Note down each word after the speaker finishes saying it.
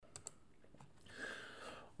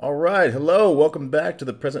All right. Hello. Welcome back to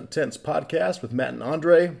the Present Tense podcast with Matt and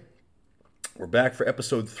Andre. We're back for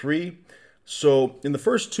episode 3. So, in the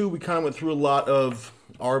first two, we kind of went through a lot of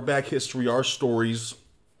our back history, our stories,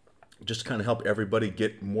 just to kind of help everybody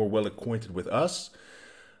get more well acquainted with us.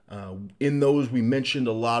 In those, we mentioned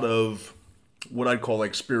a lot of what I'd call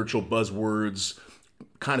like spiritual buzzwords.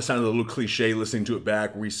 Kind of sounded a little cliche listening to it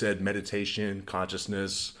back, where we said meditation,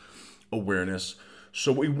 consciousness, awareness.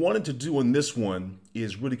 So what we wanted to do on this one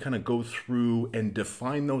is really kind of go through and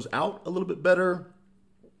define those out a little bit better,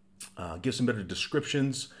 give some better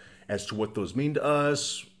descriptions as to what those mean to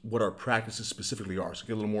us, what our practices specifically are. So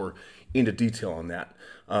get a little more into detail on that.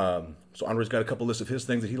 So Andre's got a couple lists of his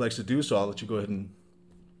things that he likes to do, so I'll let you go ahead and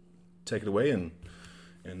take it away and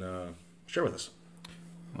share with us.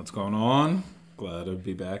 What's going on? Glad to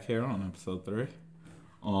be back here on episode 3.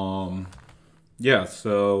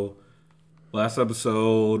 So last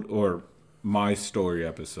episode, or my story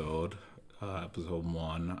episode, episode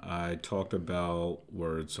 1, I talked about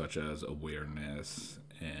words such as awareness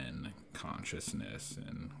and consciousness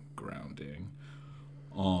and grounding.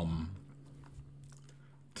 To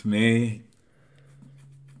me,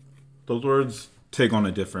 those words take on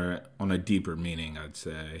a deeper meaning, I'd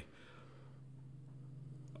say.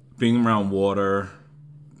 Being around water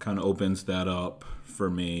kind of opens that up for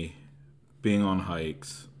me. Being on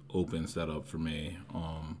hikes opens that up for me.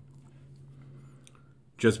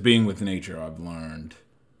 Just being with nature, I've learned,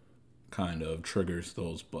 kind of triggers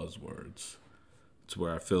those buzzwords. It's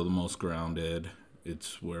where I feel the most grounded.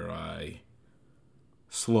 It's where I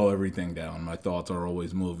slow everything down. My thoughts are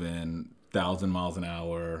always moving 1,000 miles an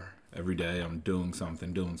hour. Every day I'm doing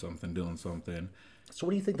something. So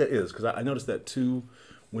what do you think that is? Because I noticed that too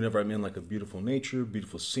whenever I'm in like a beautiful nature,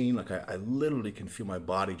 beautiful scene. Like I literally can feel my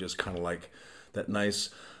body just kind of like that nice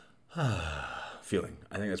feeling.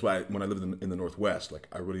 I think that's why when I lived in the Northwest, like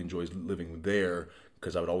I really enjoyed living there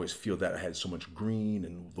because I would always feel that I had so much green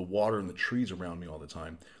and the water and the trees around me all the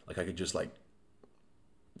time. Like I could just like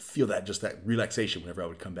feel that, just that relaxation whenever I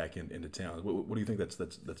would come back into town. What do you think that's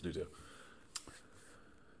due to?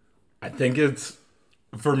 I think it's,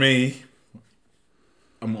 for me,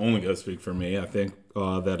 I'm only going to speak for me. I think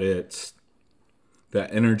that it's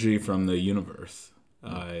that energy from the universe.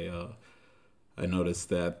 I noticed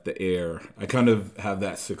that the air, I kind of have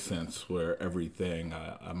that sixth sense where everything,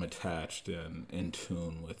 I'm attached and in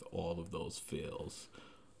tune with all of those feels.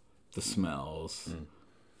 The smells,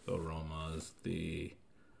 the aromas, the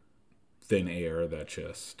thin air that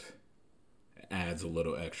just adds a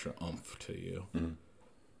little extra oomph to you.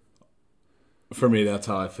 For me, that's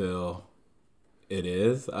how I feel it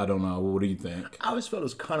is. I don't know. What do you think? I always felt it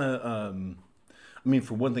was kind of,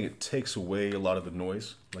 for one thing, it takes away a lot of the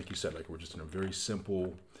noise. Like you said, like we're just in a very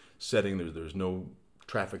simple setting. There's no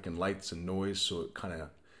traffic and lights and noise. So it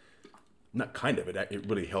it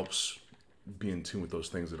really helps be in tune with those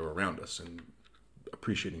things that are around us and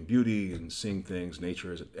appreciating beauty and seeing things,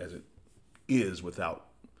 nature as it is without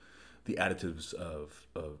the additives of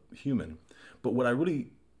human. But what I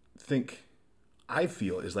really think I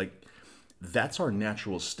feel is like that's our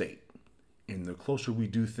natural state. And the closer we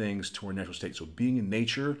do things to our natural state, so being in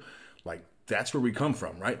nature, like that's where we come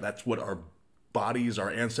from, right? That's what our bodies, our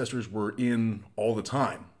ancestors were in all the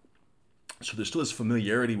time. So there's still this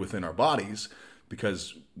familiarity within our bodies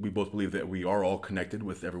because we both believe that we are all connected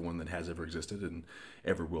with everyone that has ever existed and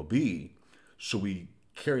ever will be. So we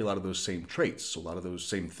carry a lot of those same traits, so a lot of those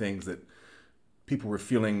same things that people were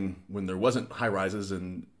feeling when there wasn't high rises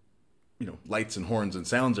and lights and horns and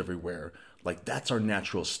sounds everywhere. Like that's our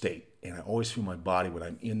natural state. And I always feel my body when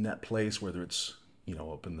I'm in that place, whether it's,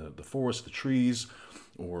 up in the forest, the trees,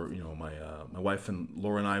 or, my wife and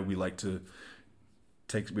Laura and I, we've been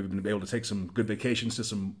able to take some good vacations to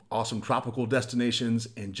some awesome tropical destinations,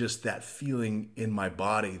 and just that feeling in my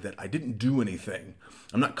body that I didn't do anything.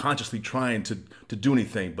 I'm not consciously trying to do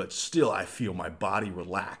anything, but still I feel my body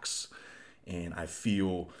relax and I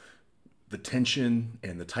feel the tension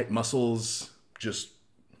and the tight muscles just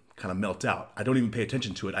kind of melt out. I don't even pay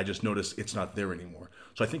attention to it. I just notice it's not there anymore.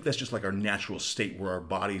 So I think that's just like our natural state where our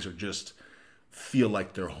bodies are just feel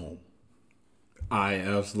like they're home. I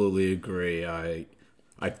absolutely agree. I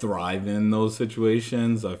thrive in those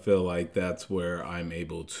situations. I feel like that's where I'm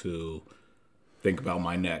able to think about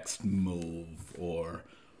my next move or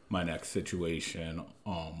my next situation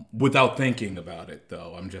without thinking about it,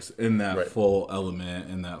 though. I'm just in that Right. full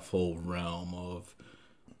element, in that full realm of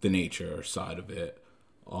the nature side of it.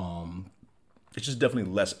 It's just definitely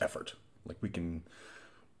less effort. Like we can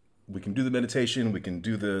do the meditation, we can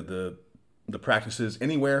do the practices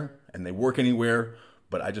anywhere, and they work anywhere.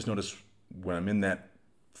 But I just notice when I'm in that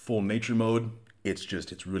full nature mode,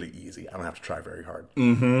 it's really easy. I don't have to try very hard.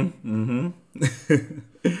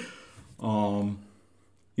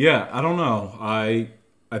 Yeah, I don't know. I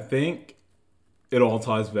think it all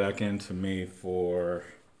ties back into me for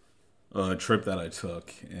a trip that I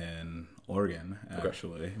took in Oregon,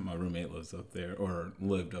 actually. Okay. My roommate lives up there, or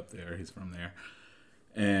lived up there. He's from there.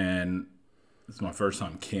 And it's my first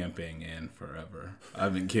time camping in forever. I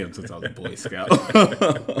haven't camped since I was a Boy Scout.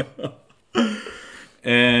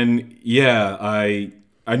 And yeah, I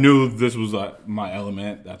knew this was my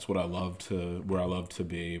element. That's what I love to, where I love to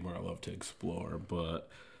be, where I love to explore. But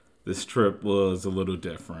this trip was a little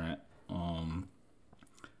different. I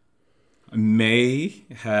may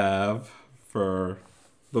have, for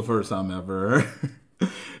the first time ever,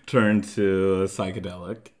 turned to a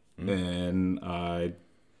psychedelic, and I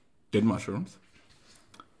did mushrooms.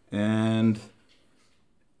 And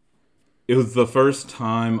it was the first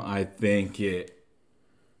time I think it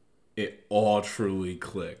all truly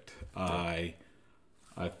clicked. I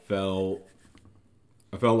felt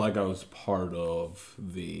like I was part of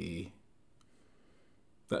the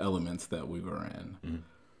elements that we were in. Mm-hmm.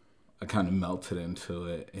 I kind of melted into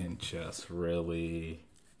it and just really,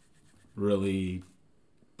 really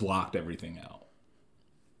blocked everything out.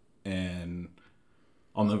 And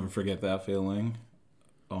I'll never forget that feeling.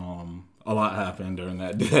 A lot happened during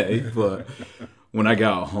that day, but when I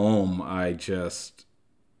got home, I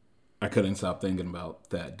couldn't stop thinking about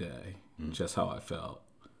that day, just how I felt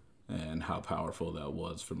and how powerful that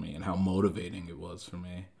was for me and how motivating it was for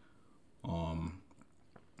me.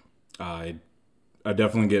 I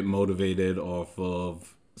definitely get motivated off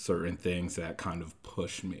of certain things that kind of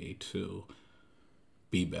push me to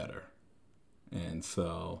be better. And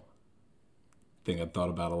so I think I thought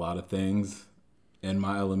about a lot of things in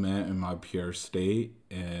my element, in my pure state.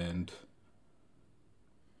 And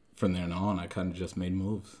from there on, I kind of just made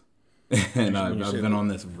moves. And I've been on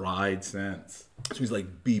this ride since. So he's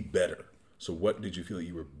like, be better. So what did you feel that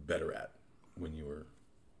you were better at when you were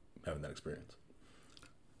having that experience?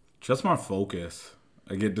 Just my focus.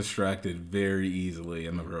 I get distracted very easily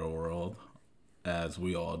in the real world, as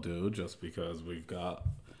we all do, just because we've got,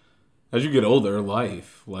 as you get older,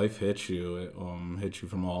 life hits you. It hits you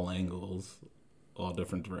from all angles, all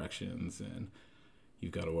different directions, and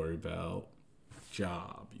you've got to worry about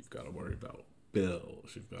job, you've got to worry about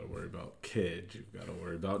bills, you've got to worry about kids, you've got to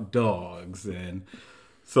worry about dogs, and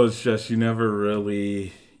so it's just you never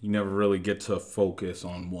really get to focus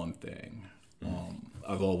on one thing.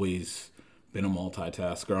 I've always been a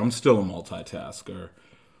multitasker. I'm still a multitasker,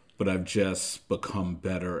 but I've just become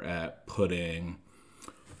better at putting.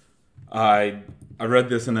 I read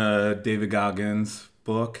this in a David Goggins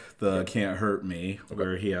book, The Can't Hurt Me,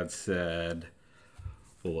 where he had said,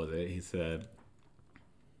 what was it? He said,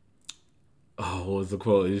 what was the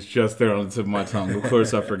quote? It's just there on the tip of my tongue. Of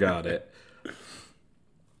course, I forgot it.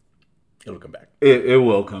 It'll come back. It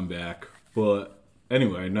will come back. But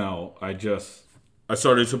anyway, no, I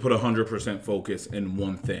started to put 100% focus in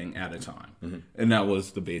one thing at a time. Mm-hmm. And that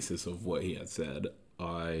was the basis of what he had said.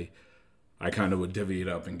 I kind of would divvy it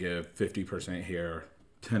up and give 50% here,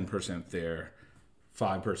 10% there,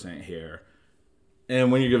 5% here.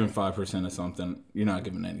 And when you're giving 5% of something, you're not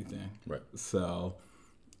giving anything. Right. So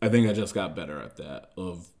I think I just got better at that,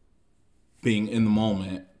 of being in the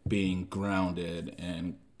moment, being grounded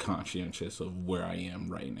and conscientious of where I am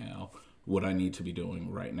right now, what I need to be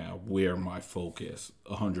doing right now, where my focus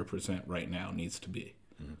 100% right now needs to be.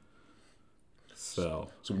 Mm-hmm. So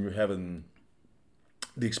when you're having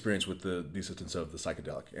the experience with the assistance of the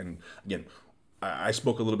psychedelic, and again, I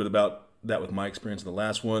spoke a little bit about that with my experience in the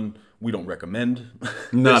last one. We don't recommend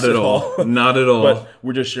not at all. Not at all. But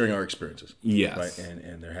we're just sharing our experiences. Yes. Right?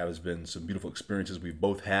 And there has been some beautiful experiences we've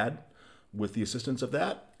both had with the assistance of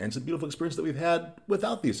that, and some beautiful experiences that we've had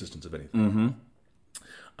without the assistance of anything.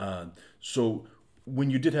 Mm-hmm. So when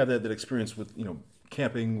you did have that experience with,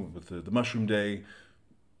 camping, with the mushroom day,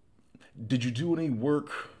 did you do any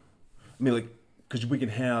work? I mean, because we can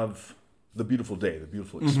have the beautiful day, the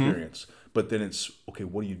beautiful experience, but then it's, okay,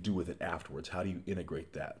 what do you do with it afterwards? How do you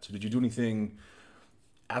integrate that? So did you do anything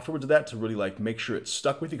afterwards of that to really make sure it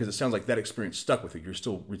stuck with you? Because it sounds like that experience stuck with you. You're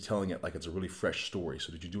still retelling it like it's a really fresh story.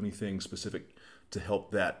 So did you do anything specific to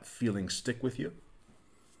help that feeling stick with you?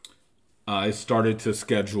 I started to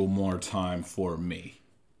schedule more time for me.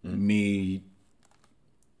 Mm-hmm.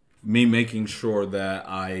 Me making sure that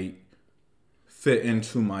I fit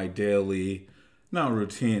into my daily, not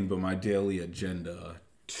routine, but my daily agenda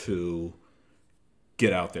to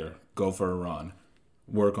get out there, go for a run,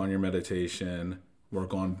 work on your meditation,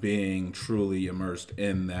 work on being truly immersed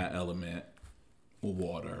in that element,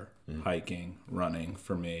 water, hiking, running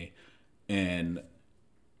for me, and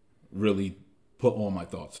really put all my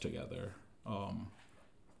thoughts together,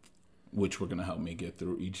 which were going to help me get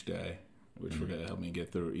through each day, which were going to help me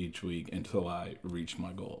get through each week until I reach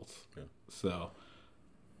my goals. Yeah. So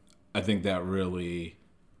I think that really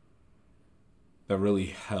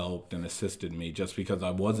helped and assisted me, just because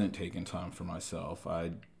I wasn't taking time for myself.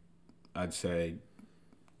 I'd say,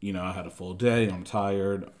 I had a full day, I'm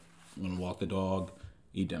tired, I'm going to walk the dog,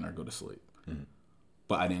 eat dinner, go to sleep. Mm-hmm.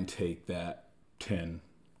 But I didn't take that 10,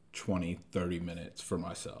 20, 30 minutes for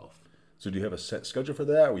myself. So do you have a set schedule for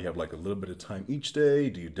that? Or you have like a little bit of time each day?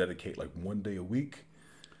 Do you dedicate like one day a week?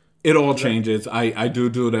 It all changes. I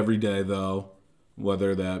do it every day, though,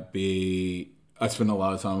 whether that be... I spend a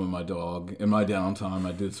lot of time with my dog. In my downtime,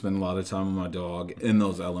 I do spend a lot of time with my dog in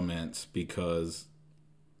those elements, because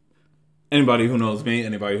anybody who knows me,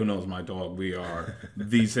 anybody who knows my dog, we are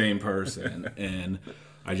the same person. And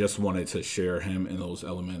I just wanted to share him in those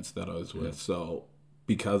elements that I was with. So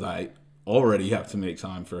because I already have to make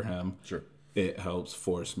time for him, sure, it helps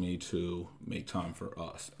force me to make time for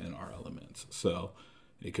us in our elements. So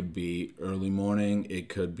it could be early morning, it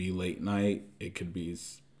could be late night, it could be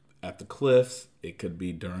at the cliffs, it could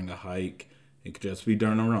be during a hike, it could just be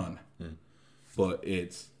during a run. But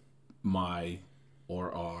it's my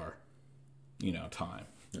or our, time.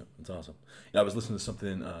 Yeah, that's awesome. I was listening to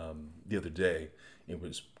something the other day. It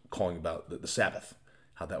was calling about the Sabbath,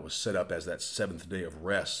 how that was set up as that seventh day of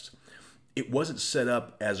rest. It wasn't set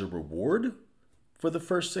up as a reward for the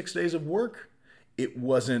first 6 days of work. It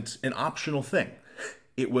wasn't an optional thing.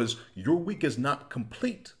 It was, your week is not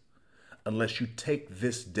complete unless you take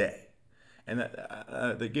this day. And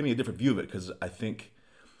that gave me a different view of it, because I think,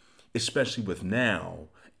 especially with now,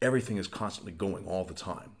 everything is constantly going all the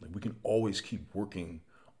time. Like, we can always keep working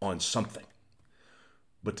on something.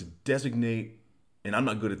 But to designate, and I'm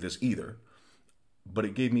not good at this either, but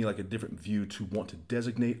it gave me like a different view to want to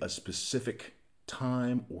designate a specific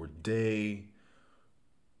time or day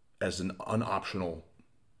as an unoptional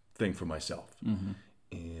thing for myself. Mm-hmm.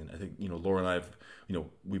 And I think, Laura and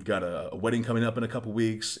we've got a wedding coming up in a couple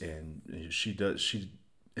weeks, and she's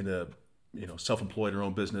in a, self-employed, her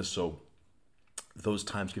own business. So those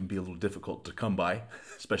times can be a little difficult to come by,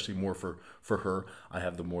 especially more for her. I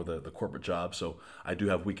have the corporate job, so I do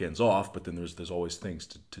have weekends off, but then there's always things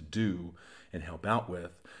to do and help out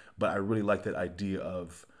with. But I really like that idea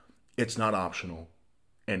of, it's not optional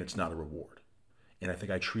and it's not a reward. And I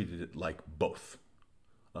think I treated it like both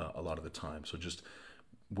a lot of the time. So just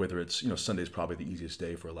whether it's, Sunday's probably the easiest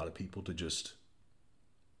day for a lot of people to just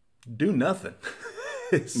do nothing.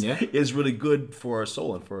 is really good for our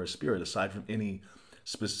soul and for our spirit, aside from any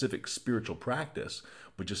specific spiritual practice,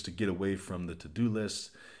 but just to get away from the to-do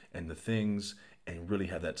lists and the things, and really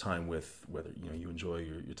have that time with, whether you enjoy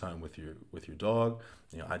your time with your dog,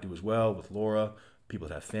 I do as well with Laura, people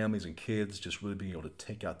that have families and kids, just really being able to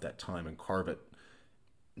take out that time and carve it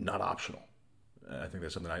not optional. I think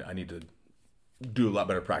that's something I need to do a lot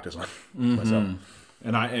better practice on myself.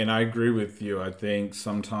 And I agree with you. I think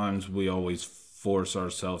sometimes we always force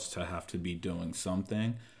ourselves to have to be doing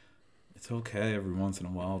something. It's okay every once in a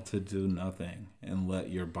while to do nothing and let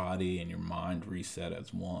your body and your mind reset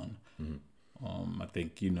as one. I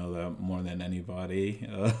think you know that more than anybody.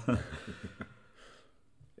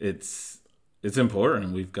 It's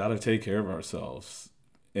important. We've got to take care of ourselves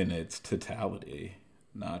in its totality,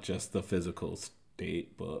 not just the physical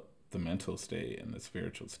state, but the mental state and the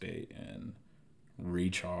spiritual state, and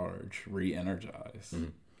recharge, re-energize.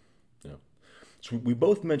 Yeah. So we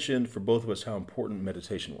both mentioned, for both of us, how important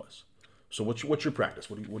meditation was. So what's your practice?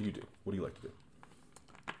 What do you do? What do you like to do?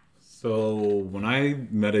 So when I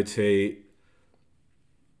meditate,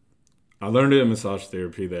 I learned it in massage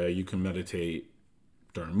therapy that you can meditate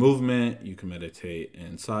during movement, you can meditate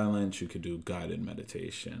in silence, you could do guided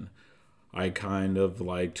meditation. I kind of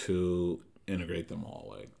like to integrate them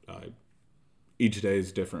all. Each day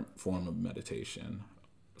is a different form of meditation.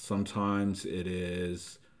 Sometimes it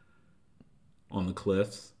is on the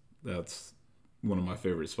cliffs. That's one of my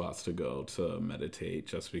favorite spots to go to meditate,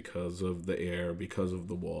 just because of the air, because of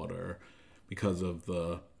the water, because of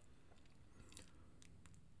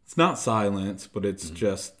it's not silence, but it's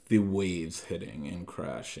just the waves hitting and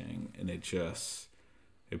crashing, and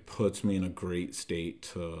it puts me in a great state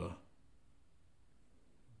to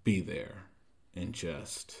be there and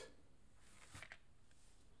just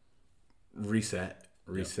reset.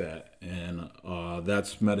 And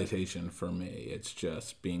that's meditation for me. It's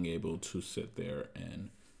just being able to sit there and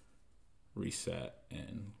reset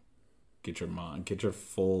and get your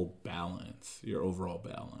full balance, your overall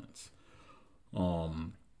balance.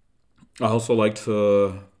 I also like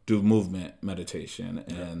to do movement meditation,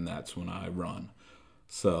 and that's when I run.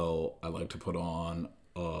 So I like to put on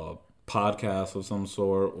a podcast of some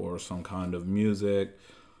sort or some kind of music.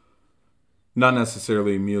 Not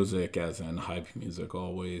necessarily music as in hype music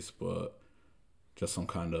always, but just some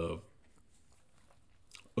kind of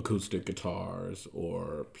acoustic guitars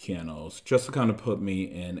or pianos, just to kind of put me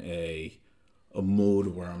in a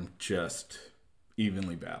mood where I'm just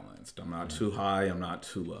evenly balanced. I'm not too high, I'm not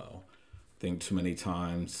too low. I think too many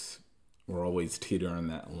times we're always teetering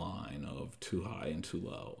that line of too high and too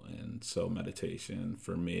low. And so meditation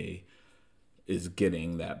for me is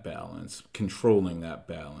getting that balance, controlling that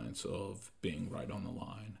balance of being right on the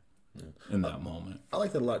line in that moment. I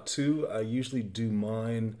like that a lot too. I usually do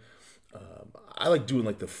mine. I like doing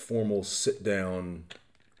like the formal sit down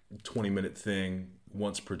 20-minute thing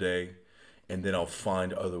once per day. And then I'll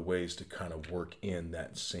find other ways to kind of work in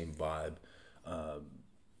that same vibe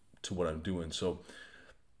to what I'm doing. So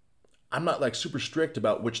I'm not like super strict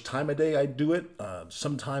about which time of day I do it.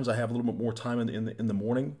 Sometimes I have a little bit more time in the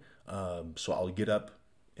morning. So I'll get up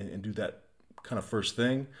and do that kind of first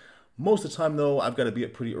thing. Most of the time, though, I've got to be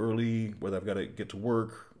up pretty early, whether I've got to get to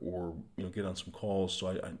work or get on some calls.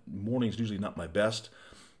 So morning's usually not my best.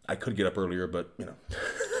 I could get up earlier, but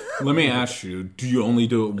Let me ask you: do you only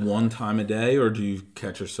do it one time a day, or do you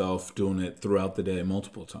catch yourself doing it throughout the day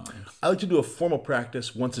multiple times? I like to do a formal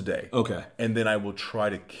practice once a day. Okay, and then I will try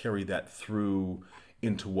to carry that through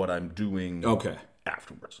into what I'm doing.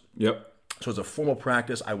 Afterwards. Yep. So as a formal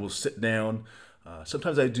practice, I will sit down.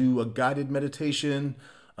 Sometimes I do a guided meditation.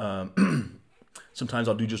 Sometimes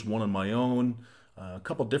I'll do just one on my own. A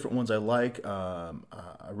couple different ones I like. I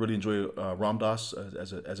really enjoy Ram Dass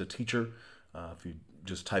as a teacher. If you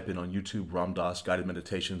just type in on YouTube Ram Dass guided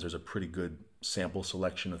meditations, there's a pretty good sample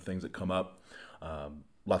selection of things that come up.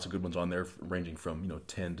 Lots of good ones on there, ranging from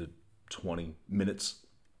 10 to 20 minutes.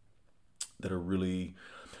 That are really,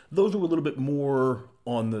 those are a little bit more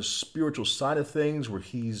on the spiritual side of things, where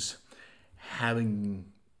he's having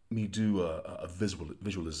me do a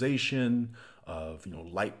visualization of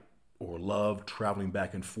light or love traveling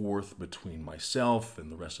back and forth between myself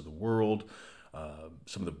and the rest of the world.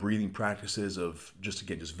 Some of the breathing practices of just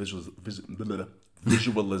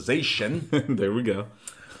visualization. There we go.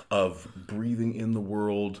 Of breathing in the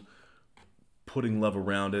world, putting love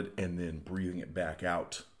around it, and then breathing it back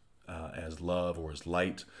out as love or as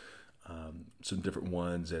light. Some different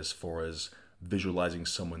ones as far as visualizing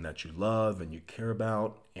someone that you love and you care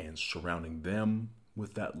about and surrounding them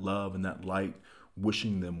with that love and that light,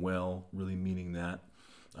 wishing them well, really meaning that.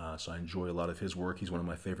 So I enjoy a lot of his work. He's one of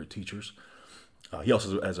my favorite teachers. He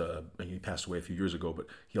also he passed away a few years ago, but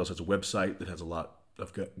he also has a website that has a lot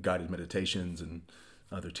of guided meditations and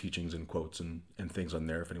other teachings and quotes and things on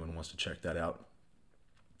there if anyone wants to check that out.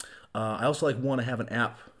 I also want to have an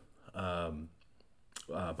app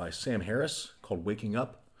by Sam Harris called Waking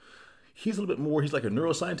Up. He's a little bit more, he's like a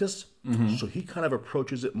neuroscientist, so he kind of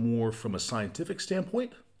approaches it more from a scientific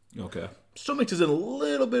standpoint. Okay. Still mixes in a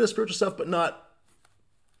little bit of spiritual stuff, but not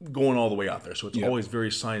going all the way out there. So it's always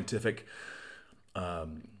very scientific.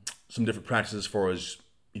 Some different practices as far as,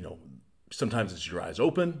 sometimes it's your eyes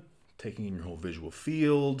open, taking in your whole visual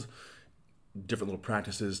field, different little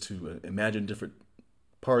practices to imagine different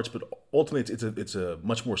parts, but ultimately it's a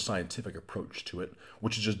much more scientific approach to it,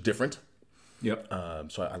 which is just different. Yep.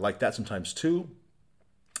 So I like that sometimes too.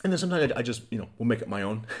 And then sometimes I just, will make it my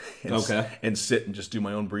own and sit and just do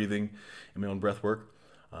my own breathing and my own breath work.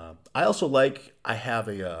 I also I have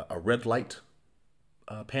a red light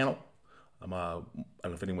panel. I don't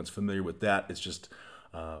know if anyone's familiar with that. It's just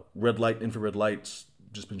red light, infrared lights,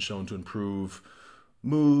 just been shown to improve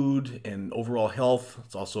mood and overall health.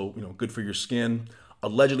 It's also, good for your skin.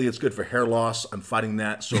 Allegedly, it's good for hair loss. I'm fighting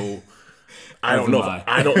that, so I don't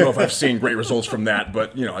know if I've seen great results from that,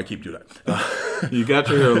 but I keep doing that. You got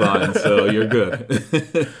your hairline, so you're good.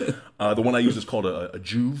 The one I use is called a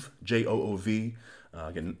Joov, Joov.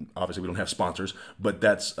 Again, obviously we don't have sponsors, but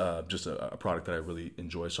that's just a product that I really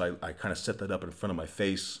enjoy. So I kind of set that up in front of my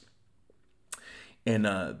face. And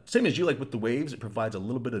same as you, like with the waves, it provides a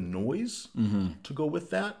little bit of noise to go with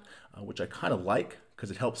that, which I kind of like because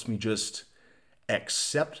it helps me just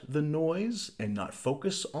accept the noise and not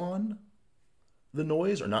focus on the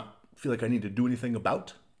noise or not feel like I need to do anything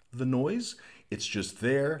about the noise. It's just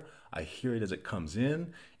there. I hear it as it comes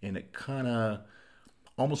in, and it kind of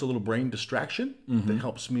almost a little brain distraction that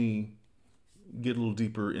helps me get a little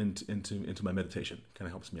deeper into my meditation. Kind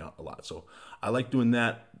of helps me out a lot. So I like doing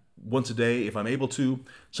that once a day if I'm able to.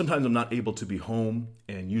 Sometimes I'm not able to be home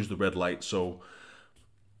and use the red light, so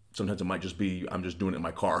sometimes it might just be I'm just doing it in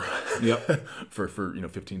my car Yep. for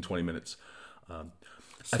 15, 20 minutes.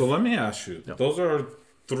 So let me ask you, those are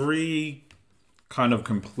three kind of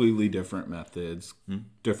completely different methods,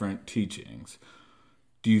 different teachings.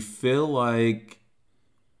 Do you feel like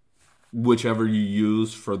whichever you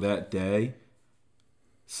use for that day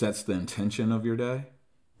sets the intention of your day?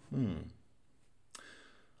 I'm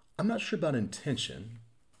not sure about intention,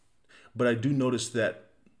 but I do notice that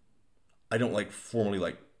I don't like formally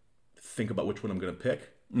like think about which one I'm going to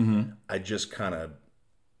pick. I just kind of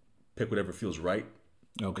pick whatever feels right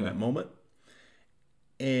in that moment.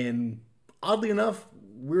 And oddly enough,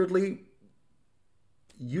 weirdly,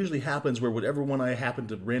 usually happens where whatever one I happen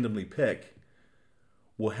to randomly pick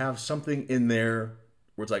will have something in there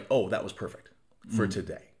where it's like, oh, that was perfect for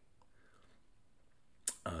today.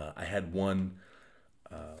 I had one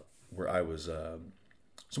where I was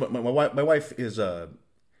so my wife is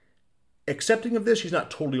accepting of this. She's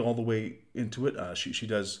not totally all the way into it. She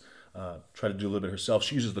does try to do a little bit herself.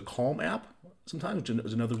 She uses the Calm app sometimes, which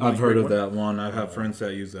is another really I've heard great of that one. I have friends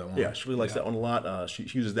that use that one. Yeah, she really likes that one a lot. She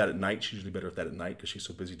uses that at night. She's usually better at that at night because she's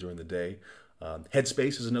so busy during the day.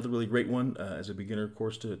 Headspace is another really great one as a beginner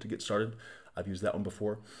course to get started. I've used that one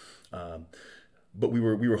before. But we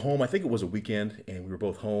were home. I think it was a weekend, and we were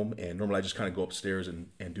both home. And normally I just kind of go upstairs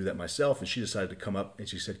and do that myself. And she decided to come up, and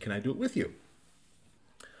she said, "Can I do it with you?"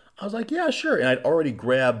 I was like, "Yeah, sure." And I'd already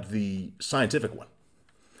grabbed the scientific one,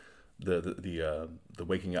 the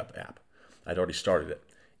Waking Up app. I'd already started it,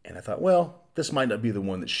 and I thought, well, this might not be the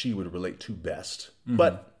one that she would relate to best,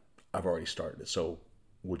 but I've already started it, so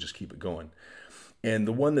we'll just keep it going. And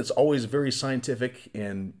the one that's always very scientific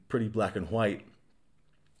and pretty black and white,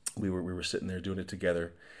 we were sitting there doing it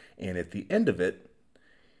together, and at the end of it,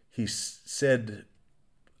 he said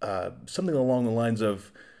something along the lines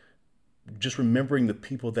of just remembering the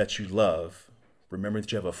people that you love, remembering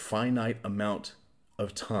that you have a finite amount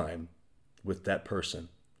of time with that person,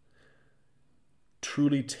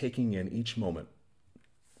 truly taking in each moment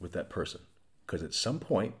with that person, because at some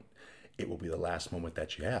point it will be the last moment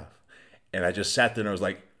that you have. And I just sat there and I was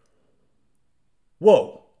like,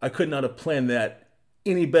 whoa, I could not have planned that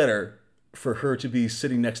any better for her to be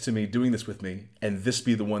sitting next to me doing this with me and this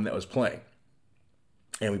be the one that was playing.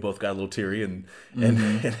 And we both got a little teary and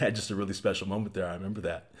had just a really special moment there. I remember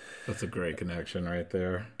that. That's a great connection right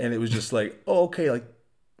there. And it was just like, oh, okay. Like,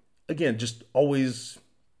 again, just always,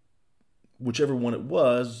 whichever one it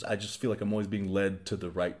was, I just feel like I'm always being led to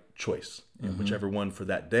the right choice. And whichever one for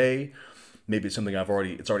that day, maybe it's something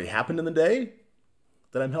it's already happened in the day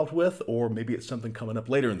that I'm helped with, or maybe it's something coming up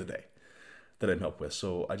later in the day that I'm helped with.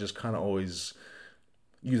 So I just kind of always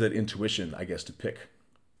use that intuition, I guess, to pick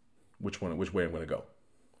which way I'm going to go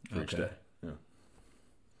for each day. Yeah.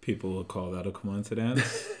 People will call that a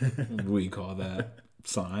coincidence. We call that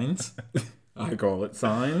signs. I call it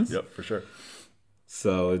signs. Yep, for sure.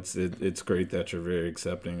 So it's great that you're very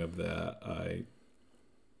accepting of that.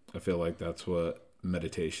 I feel like that's what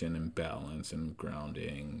meditation and balance and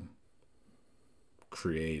grounding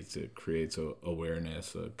creates. It creates a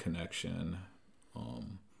awareness, a connection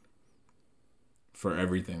for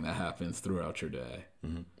everything that happens throughout your day.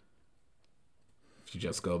 If you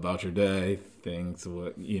just go about your day, things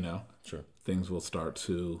will, things will start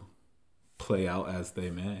to play out as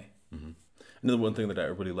they may. Another one thing that I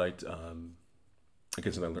really liked,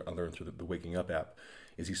 again, something I learned through the Waking Up app,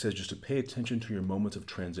 is he says just to pay attention to your moments of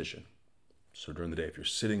transition. So during the day, if you're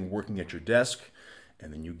sitting working at your desk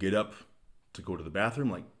and then you get up to go to the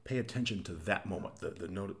bathroom, like pay attention to that moment,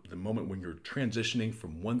 the moment when you're transitioning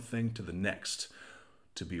from one thing to the next,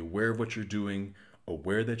 to be aware of what you're doing,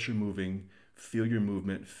 aware that you're moving, feel your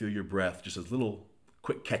movement, feel your breath, just as little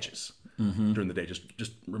quick catches during the day.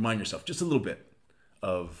 Just remind yourself just a little bit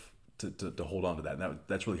to hold on to that. And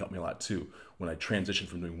that's really helped me a lot too. When I transition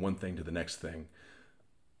from doing one thing to the next thing,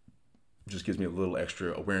 it just gives me a little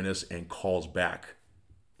extra awareness and calls back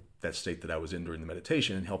that state that I was in during the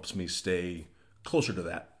meditation and helps me stay closer to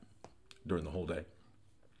that during the whole day.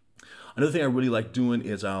 Another thing I really like doing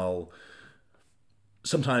is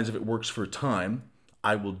sometimes if it works for time,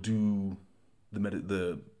 I will do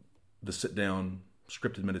the sit down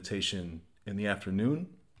scripted meditation in the afternoon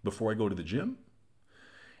before I go to the gym.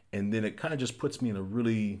 And then it kind of just puts me in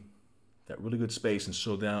that really good space. And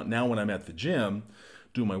so now when I'm at the gym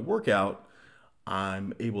doing my workout,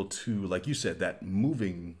 I'm able to, like you said, that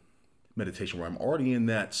moving meditation where I'm already in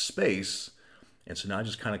that space. And so now I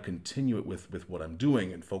just kind of continue it with what I'm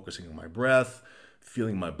doing and focusing on my breath,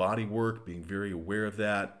 feeling my body work, being very aware of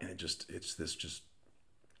that. And it's this just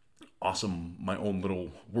awesome, my own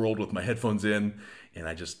little world with my headphones in. And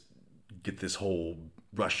I just get this whole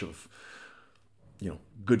rush of,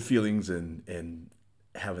 good feelings and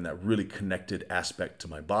having that really connected aspect to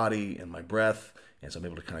my body and my breath And so I'm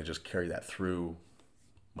able to kind of just carry that through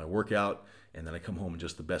my workout, and then I come home in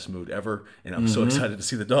just the best mood ever, and I'm so excited to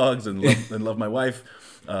see the dogs and love my wife.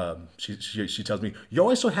 She tells me, "You're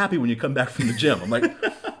always so happy when you come back from the gym." I'm like,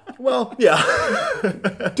 "Well, yeah."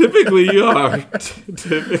 Typically you are.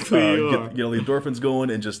 Typically you are. Get, the endorphins going,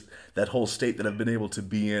 and just that whole state that I've been able to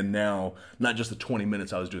be in now. Not just the 20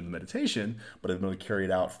 minutes I was doing the meditation, but I've been able to carry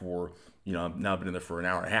it out for I've now been in there for an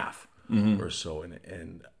hour and a half or so,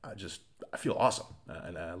 and I feel awesome,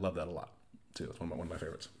 and I love that a lot too. It's one of my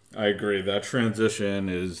favorites. I agree. That transition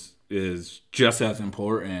is just as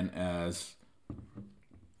important as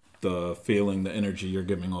the feeling, the energy you're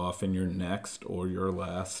giving off in your next or your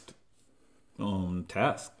last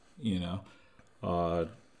task.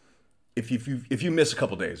 If you miss a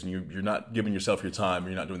couple days and you're not giving yourself your time,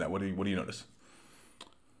 you're not doing that. What do you notice?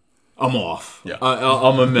 I'm off. Yeah,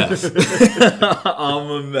 I'm a mess. I'm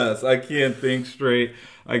a mess. I can't think straight.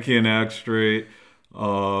 I can't act straight.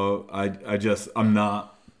 I'm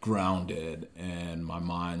not grounded, and my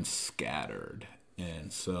mind's scattered.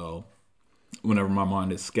 And so whenever my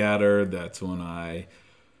mind is scattered, that's when I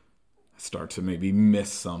start to maybe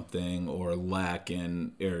miss something or lack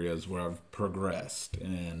in areas where I've progressed.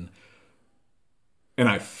 And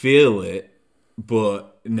I feel it,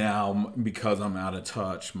 but now because I'm out of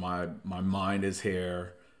touch, my mind is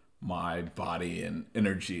here, my body and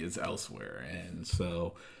energy is elsewhere. And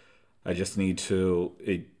so I just need to,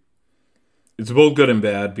 it's both good and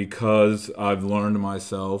bad, because I've learned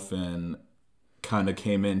myself and kind of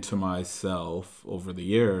came into myself over the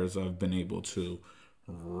years. I've been able to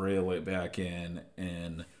reel it back in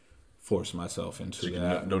and force myself into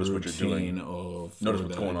that notice routine what you're doing. Notice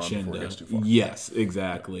what's going on before it gets too far. Yes,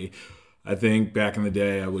 exactly. I think back in the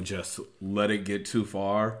day, I would just let it get too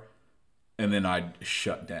far, and then I'd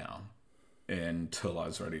shut down until I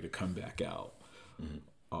was ready to come back out.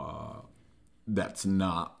 That's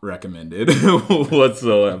not recommended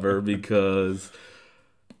whatsoever, because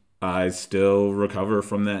I still recover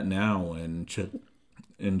from that now, and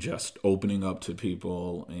just opening up to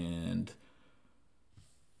people and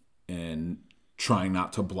trying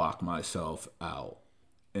not to block myself out.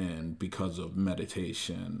 And because of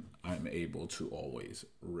meditation, I'm able to always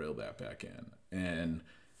reel that back in. And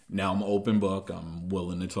now I'm an open book. I'm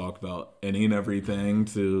willing to talk about any and everything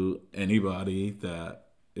to anybody that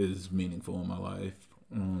is meaningful in my life.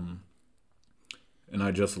 And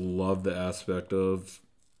I just love the aspect of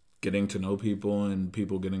getting to know people and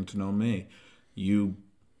people getting to know me. You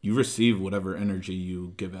receive whatever energy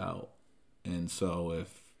you give out. And so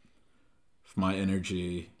if my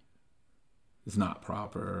energy is not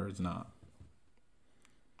proper, it's not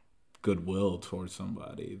goodwill towards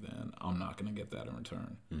somebody, then I'm not going to get that in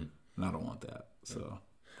return. And I don't want that. So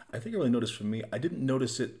I think I really noticed for me, I didn't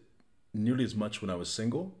notice it nearly as much when I was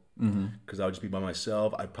single, because I would just be by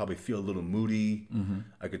myself. I'd probably feel a little moody.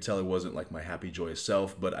 I could tell it wasn't like my happy, joyous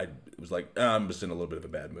self, but it was like, I'm just in a little bit of a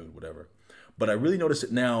bad mood, whatever. But I really notice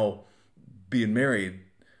it now being married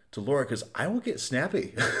to Laura, because I will get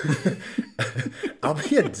snappy. I'll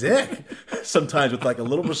be a dick sometimes with like a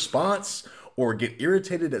little response, or get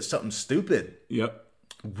irritated at something stupid. Yep.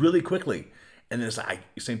 Really quickly. And then it's like,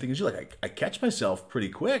 same thing as you, like I catch myself pretty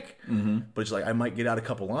quick, but it's like I might get out a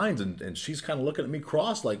couple lines, and she's kind of looking at me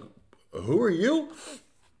cross like, who are you?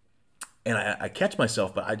 And I catch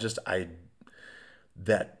myself, but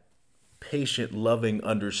that patient, loving,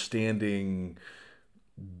 understanding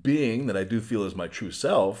being that I do feel is my true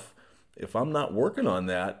self, if I'm not working on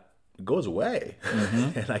that, it goes away.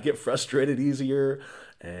 And I get frustrated easier,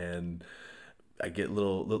 and I get a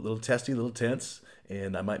little testy, a little tense,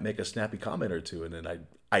 and I might make a snappy comment or two, and then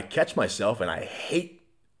I catch myself, and I hate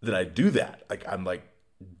that I do that. Like, I'm like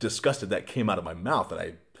disgusted that came out of my mouth,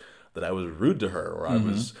 that I was rude to her, or I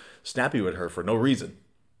was snappy with her for no reason.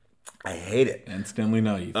 I hate it. Instantly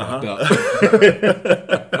know you fucked up.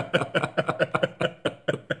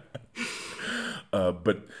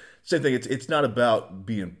 But same thing, it's not about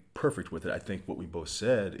being perfect with it. I think what we both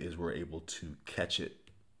said is we're able to catch it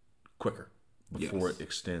quicker before it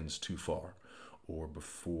extends too far, or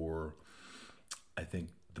before, I think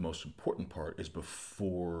the most important part is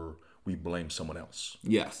before we blame someone else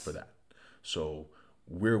for that. So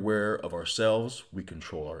we're aware of ourselves. We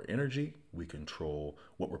control our energy. We control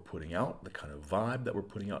what we're putting out, the kind of vibe that we're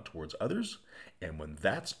putting out towards others. And when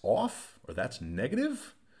that's off or that's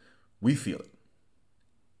negative, we feel it.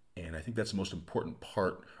 And I think that's the most important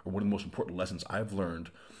part, or one of the most important lessons I've learned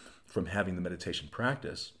from having the meditation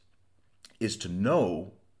practice, is to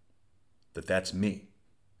know that that's me.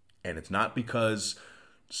 And it's not because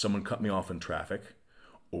someone cut me off in traffic,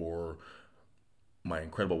 or my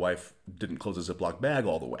incredible wife didn't close a Ziploc bag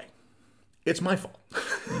all the way. it's my fault.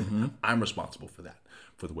 I'm responsible for that,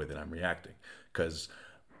 for the way that I'm reacting. Because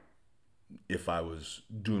if I was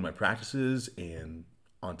doing my practices and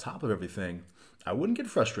on top of everything, I wouldn't get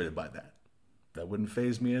frustrated by that. That wouldn't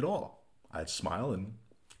faze me at all. I'd smile and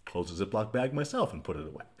close the Ziploc bag myself and put it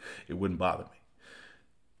away. It wouldn't bother me.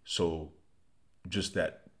 So just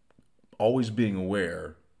that, always being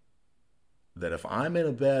aware that if I'm in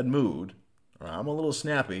a bad mood, or I'm a little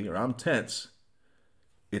snappy, or I'm tense,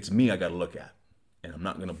 it's me I got to look at. And I'm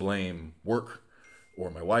not going to blame work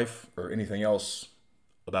or my wife or anything else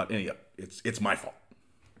about any of it. It's my fault.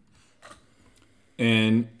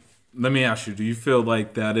 And let me ask you, do you feel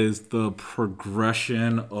like that is the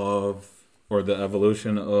progression of, or the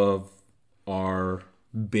evolution of our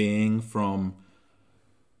being from,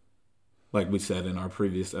 like we said in our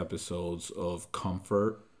previous episodes, of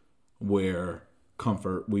comfort, where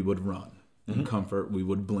comfort we would run, in comfort we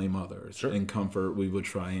would blame others, Sure. in comfort we would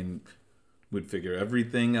try and we'd figure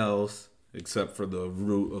everything else except for the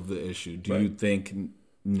root of the issue. Do you think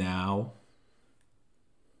now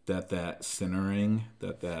that centering,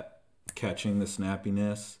 that catching the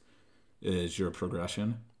snappiness is your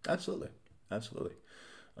progression? Absolutely.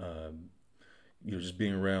 Just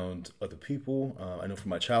being around other people. I know from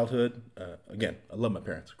my childhood, again, I love my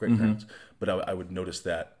parents, great parents, but I would notice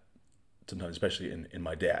that sometimes, especially in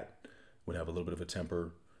my dad, would have a little bit of a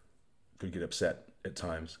temper, could get upset at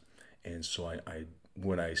times. And so I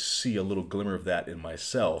when I see a little glimmer of that in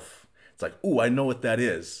myself, it's like, ooh, I know what that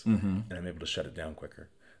is. And I'm able to shut it down quicker.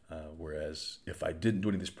 Whereas if I didn't do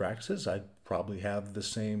any of these practices, I'd probably have the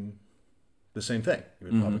same thing. It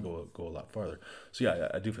would probably go a lot farther. So yeah,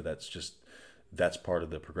 I do feel that's part of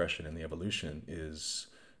the progression and the evolution, is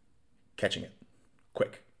catching it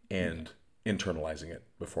quick and internalizing it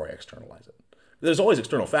before I externalize it. There's always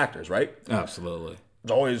external factors, right? Absolutely.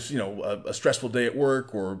 There's always, a stressful day at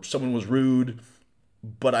work, or someone was rude.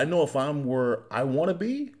 But I know if I'm where I want to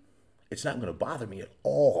be, it's not going to bother me at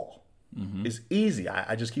all. It's easy.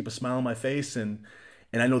 I just keep a smile on my face, and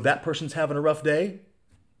I know that person's having a rough day,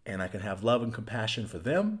 and I can have love and compassion for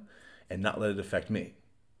them and not let it affect me.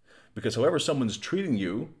 Because however someone's treating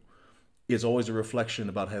you is always a reflection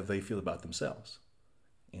about how they feel about themselves.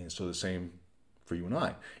 And so the same for you and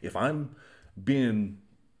I. If I'm being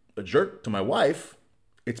a jerk to my wife,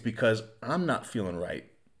 it's because I'm not feeling right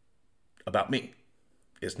about me.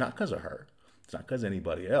 It's not because of her. It's not because of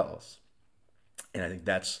anybody else. And I think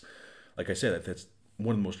that's, like I said, that's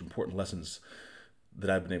one of the most important lessons that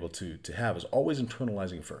I've been able to have, is always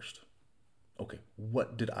internalizing first. Okay,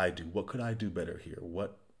 what did I do? What could I do better here?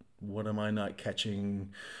 What am I not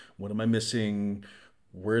catching? What am I missing?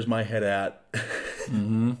 Where's my head at?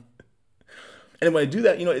 And when I do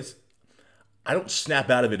that, I don't snap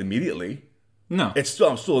out of it immediately. No.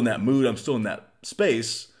 I'm still in that mood. I'm still in that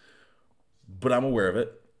space, but I'm aware of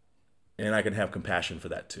it, and I can have compassion for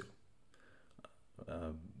that too.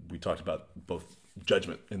 We talked about both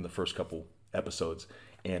judgment in the first couple episodes,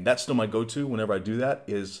 and that's still my go-to whenever I do that.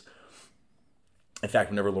 Is, in fact,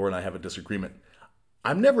 whenever Laura and I have a disagreement,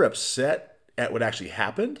 I'm never upset at what actually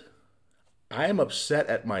happened. I am upset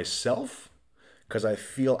at myself because I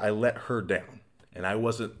feel I let her down, and I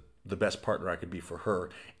wasn't the best partner I could be for her.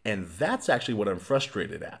 And that's actually what I'm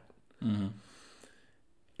frustrated at. And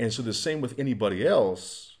so the same with anybody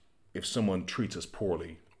else. If someone treats us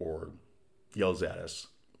poorly or yells at us,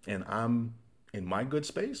 and I'm in my good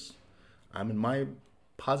space, I'm in my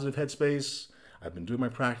positive headspace, I've been doing my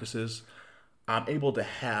practices, I'm able to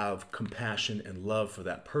have compassion and love for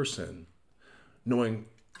that person, knowing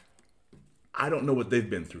I don't know what they've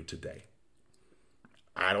been through today.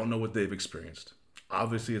 I don't know what they've experienced.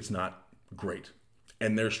 Obviously, it's not great,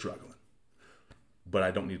 and they're struggling. But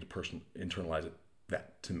I don't need to internalize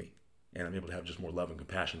that to me. And I'm able to have just more love and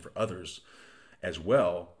compassion for others as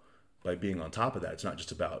well by being on top of that. It's not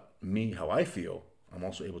just about me, how I feel. I'm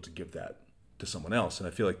also able to give that to someone else. And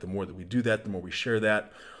I feel like the more that we do that, the more we share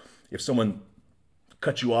that. If someone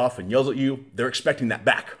cuts you off and yells at you, they're expecting that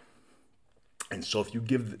back. And so if you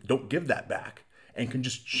don't give that back and can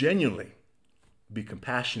just genuinely be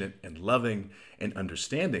compassionate and loving and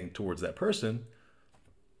understanding towards that person,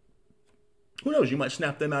 who knows, you might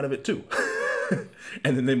snap them out of it too.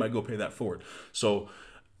 And then they might go pay that forward. So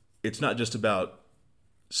it's not just about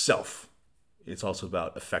self. It's also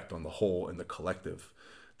about effect on the whole and the collective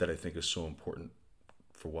that I think is so important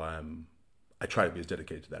for why I try to be as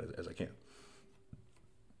dedicated to that as I can.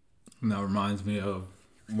 And that reminds me of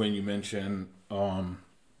when you mentioned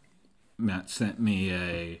Matt sent me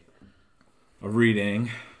a reading.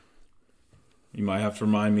 You might have to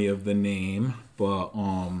remind me of the name, but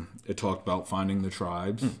it talked about finding the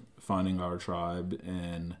tribes, finding our tribe,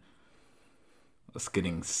 and us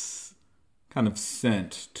getting kind of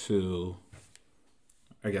sent to,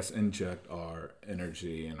 I guess, inject our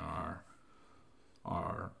energy and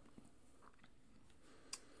our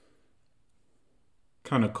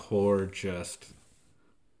kind of core just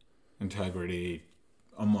integrity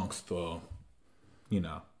amongst the,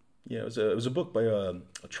 Yeah, it was a book by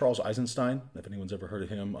Charles Eisenstein, if anyone's ever heard of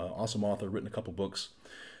him. Awesome author, written a couple books.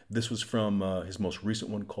 This was from his most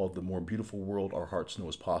recent one called The More Beautiful World Our Hearts Know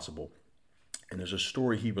Is Possible. And there's a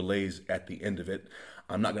story he relays at the end of it.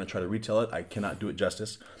 I'm not going to try to retell it. I cannot do it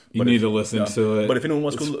justice. You need to listen to it. But if anyone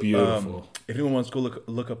wants to beautiful. If anyone wants to go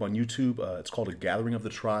look up on YouTube, it's called A Gathering of the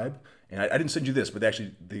Tribe. And I didn't send you this, but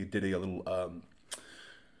they did a little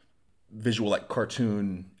visual, like,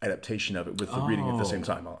 cartoon adaptation of it with the reading at the same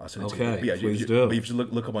time. I'll send it to you. Okay, But yeah, please do. But if you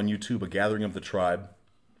look up on YouTube, A Gathering of the Tribe,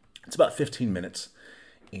 it's about 15 minutes.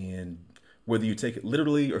 And whether you take it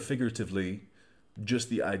literally or figuratively, just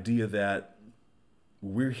the idea that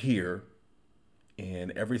we're here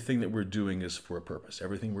and everything that we're doing is for a purpose.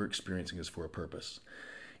 Everything we're experiencing is for a purpose.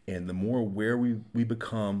 And the more aware we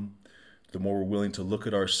become, the more we're willing to look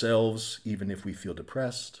at ourselves, even if we feel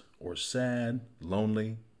depressed or sad,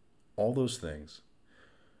 lonely, all those things,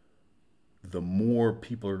 the more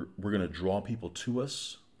we're going to draw people to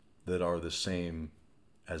us that are the same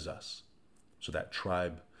as us. So that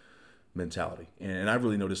tribe mentality. And I've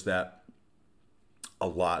really noticed that a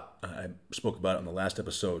lot. I spoke about it in the last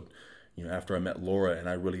episode, after I met Laura, and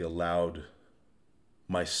I really allowed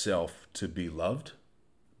myself to be loved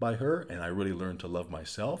by her, and I really learned to love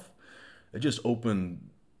myself. It just opened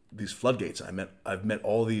these floodgates. I've met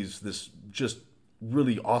all this just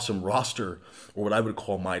really awesome roster, or what I would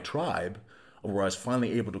call my tribe, where I was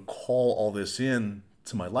finally able to call all this in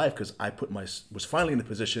to my life because I was finally in a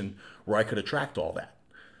position where I could attract all that.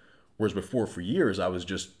 Whereas before, for years, I was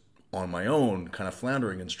just on my own, kind of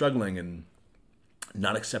floundering and struggling and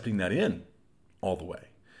not accepting that in all the way.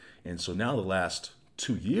 And so now the last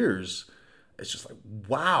 2 years, it's just like,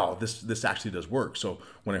 wow, this actually does work. So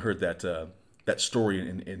when I heard that story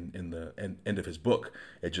in the end of his book,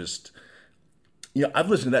 it just, I've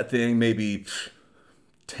listened to that thing maybe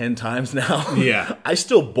 10 times now. Yeah. I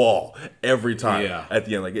still bawl every time Yeah. at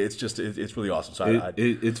the end. Like, it's really awesome. So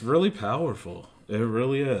it's really powerful. It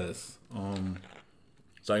really is.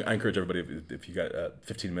 So I encourage everybody, if you got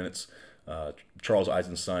 15 minutes, Charles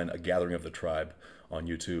Eisenstein, A Gathering of the Tribe on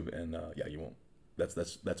YouTube, and you won't.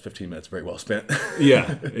 That's 15 minutes very well spent.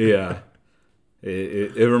 Yeah.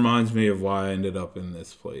 It reminds me of why I ended up in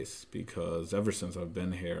this place, because ever since I've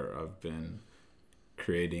been here, I've been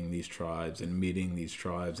creating these tribes and meeting these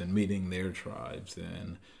tribes and meeting their tribes,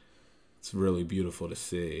 and it's really beautiful to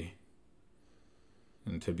see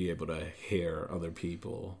and to be able to hear other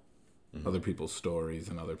people, other people's stories,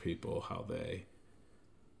 and other people how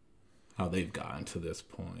they've gotten to this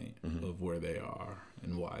point of where they are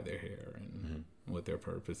and why they're here and what their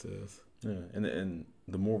purpose is. Yeah, and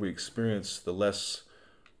the more we experience, the less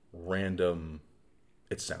random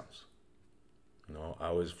it sounds. I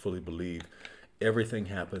always fully believe everything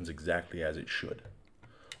happens exactly as it should,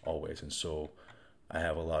 always. And so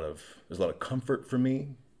there's a lot of comfort for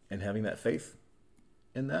me in having that faith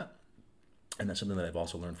in that. And that's something that I've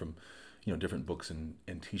also learned from, different books and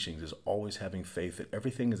teachings, is always having faith that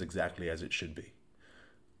everything is exactly as it should be.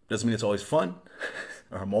 Doesn't mean it's always fun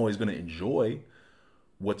or I'm always going to enjoy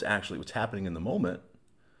what's happening in the moment,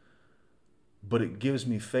 but it gives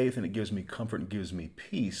me faith and it gives me comfort and gives me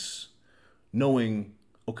peace knowing,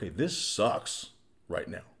 okay, this sucks right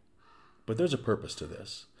now, but there's a purpose to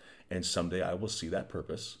this, and someday I will see that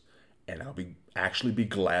purpose and I'll actually be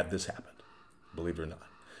glad this happened, believe it or not.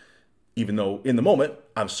 Even though in the moment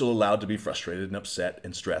I'm still allowed to be frustrated and upset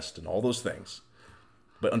and stressed and all those things,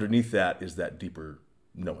 but underneath that is that deeper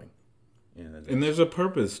knowing. And there's a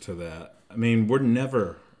purpose to that. I mean, we're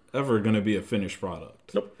never, ever going to be a finished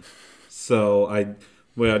product. Nope. So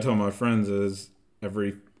what I tell my friends is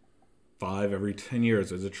every 10 years,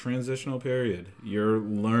 there's a transitional period. You're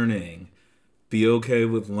learning. Be okay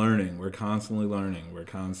with learning. We're constantly learning. We're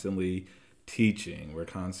constantly teaching. We're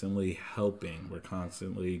constantly helping. We're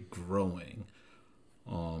constantly growing.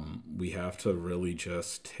 We have to really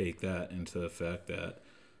just take that into effect that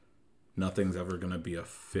nothing's ever going to be a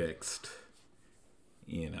fixed,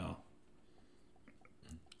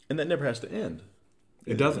 And that never has to end.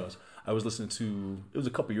 It doesn't. I was listening to, it was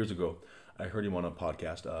a couple years ago, I heard him on a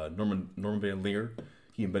podcast, Norman Van Leer.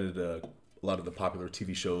 He invented a lot of the popular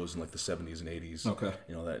TV shows in like the 70s and 80s. Okay.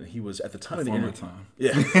 That, and he was at the time of the Before my interview. time.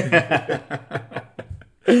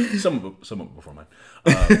 Yeah. some of it before mine.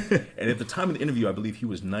 And at the time of the interview, I believe he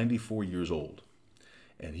was 94 years old.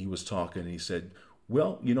 And he was talking, and he said,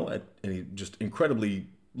 well, and he just incredibly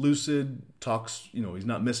lucid, talks, he's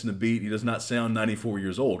not missing a beat. He does not sound 94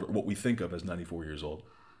 years old, or what we think of as 94 years old.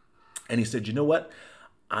 And he said, you know what?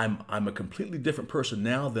 I'm a completely different person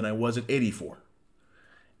now than I was at 84.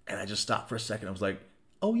 And I just stopped for a second. I was like,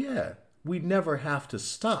 oh yeah, we never have to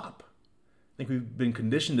stop. I think we've been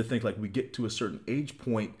conditioned to think like we get to a certain age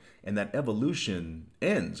point and that evolution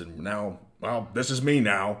ends. And now, well, this is me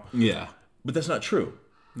now. Yeah. But that's not true.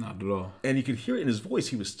 Not at all. And you could hear it in his voice.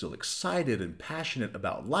 He was still excited and passionate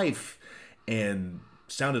about life and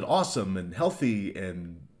sounded awesome and healthy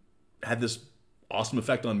and had this awesome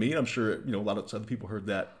effect on me. And I'm sure, a lot of other people heard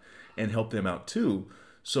that and helped them out too.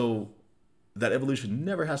 So that evolution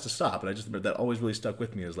never has to stop. And I just remember that always really stuck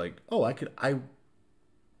with me as like, oh,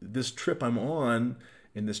 this trip I'm on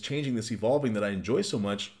and this changing, this evolving that I enjoy so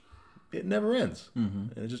much, it never ends.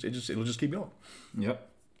 Mm-hmm. And it'll just keep going. Yep.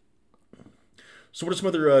 So what are some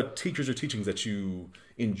other teachers or teachings that you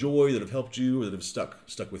enjoy, that have helped you, or that have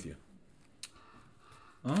stuck with you?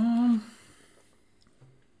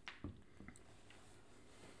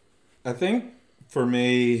 I think for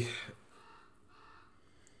me,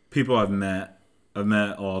 people I've met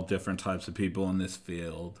all different types of people in this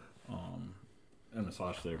field. And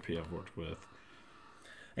massage therapy I've worked with.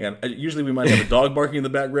 Hang on, usually we might have a dog barking in the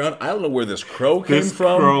background. I don't know where this crow came This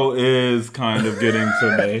from. crow is kind of getting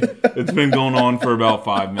to me. It's been going on for about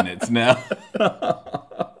 5 minutes now.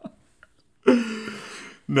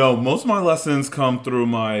 No, most of my lessons come through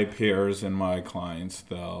my peers and my clients,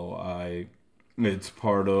 though. It's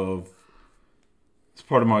part of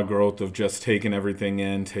my growth of just taking everything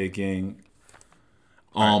in,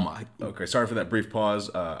 Okay, sorry for that brief pause.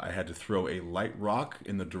 I had to throw a light rock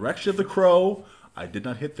in the direction of the crow. I did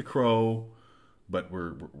not hit the crow, but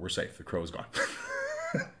we're safe. The crow is gone.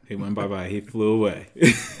 He went bye-bye. He flew away.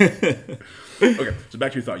 Okay, so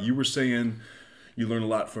back to your thought. You were saying you learn a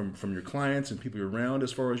lot from your clients and people you're around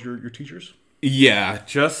as far as your teachers? Yeah,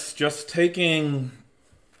 just taking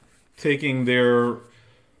their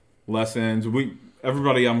lessons.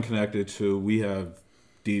 Everybody I'm connected to, we have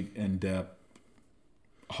deep, in-depth,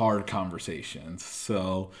 hard conversations.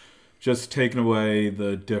 So just taking away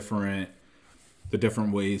the different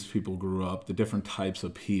ways people grew up, the different types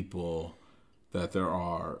of people that there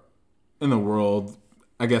are in the world,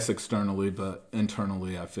 I guess externally, but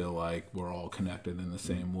internally I feel like we're all connected in the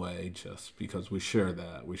same way just because we share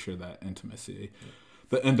that intimacy.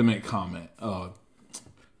 The intimate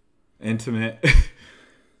intimate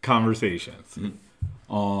conversations.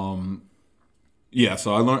 Yeah,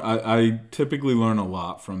 so I typically learn a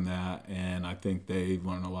lot from that, and I think they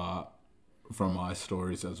learn a lot from my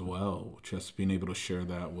stories as well. Just being able to share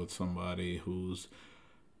that with somebody who's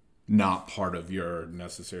not part of your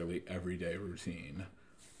necessarily everyday routine.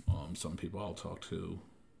 Some people I'll talk to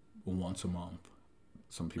once a month.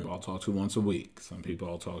 Some people I'll talk to once a week. Some people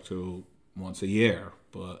I'll talk to once a year.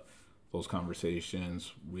 But those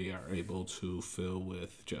conversations we are able to fill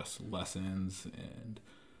with just lessons and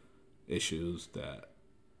issues that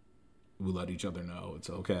we let each other know it's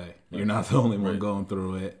okay. You're not the only one going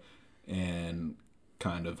through it, and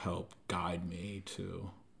kind of help guide me to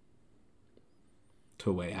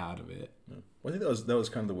a way out of it. Yeah. Well, I think that was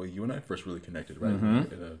kind of the way you and I first really connected, right?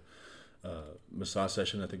 Mm-hmm. In a massage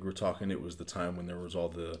session, I think we were talking. It was the time when there was all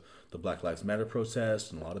the Black Lives Matter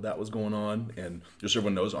protests, and a lot of that was going on. And just so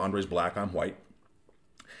everyone knows, Andre's black, I'm white,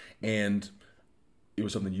 and it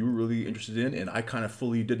was something you were really interested in, and I kind of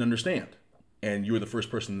fully didn't understand. And you were the first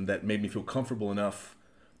person that made me feel comfortable enough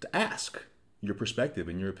to ask your perspective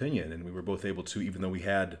and your opinion. And we were both able to, even though we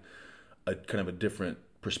had a kind of a different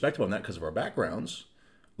perspective on that because of our backgrounds,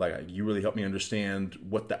 like you really helped me understand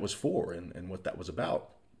what that was for and what that was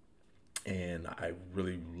about. And I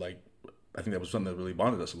think that was something that really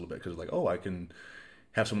bonded us a little bit, because like, oh, I can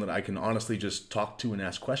have someone that I can honestly just talk to and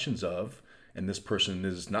ask questions of. And this person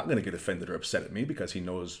is not going to get offended or upset at me because he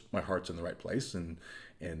knows my heart's in the right place, and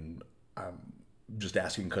I'm just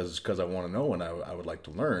asking because I want to know, and I would like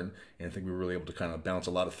to learn. And I think we were really able to kind of balance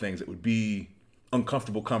a lot of things that would be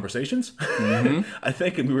uncomfortable conversations. Mm-hmm. I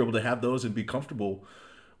think, and we were able to have those and be comfortable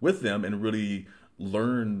with them and really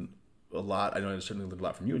learn a lot. I know I certainly learned a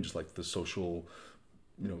lot from you, and just like the social,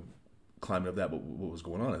 climate of that, but what was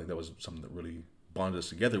going on. I think that was something that really bonded us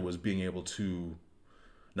together, was being able to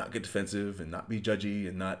not get defensive and not be judgy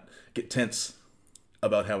and not get tense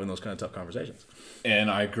about having those kind of tough conversations. And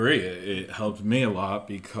I agree. It helped me a lot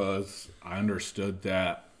because I understood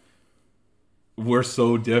that we're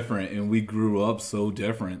so different and we grew up so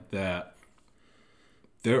different that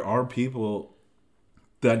there are people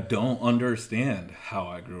that don't understand how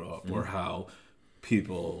I grew up, mm-hmm. or how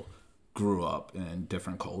people grew up in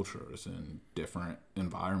different cultures and different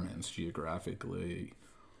environments geographically.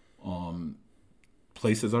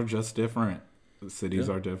 Places are just different. The cities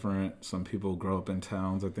are different. Some people grow up in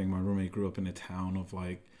towns. I think my roommate grew up in a town of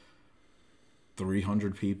like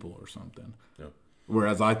 300 people or something. Yeah.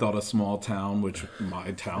 Whereas I thought a small town, which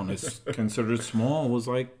my town is considered small, was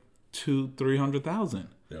like 200,000-300,000.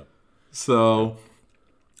 Yeah. So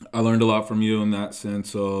I learned a lot from you in that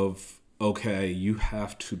sense of, okay, you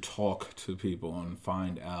have to talk to people and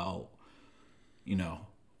find out, you know,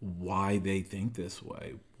 why they think this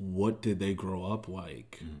way. What did they grow up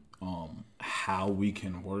like? How we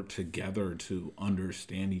can work together to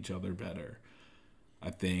understand each other better.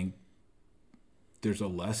 I think there's a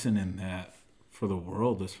lesson in that for the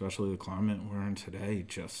world, especially the climate we're in today.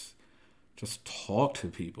 Just talk to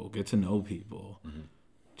people, get to know people.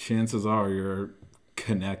 Chances are you're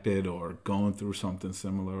connected or going through something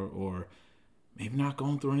similar, or maybe not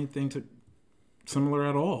going through anything similar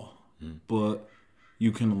at all. But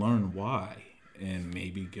you can learn why and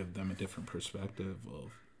maybe give them a different perspective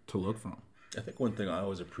to look from. I think one thing I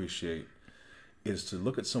always appreciate is to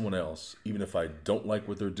look at someone else, even if I don't like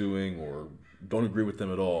what they're doing or don't agree with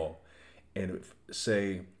them at all, and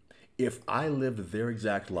say, if I lived their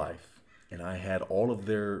exact life and I had all of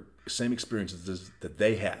their same experiences that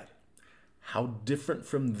they had, how different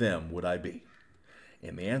from them would I be?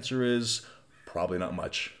 And the answer is probably not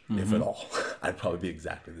much, if at all. I'd probably be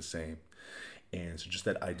exactly the same. And so just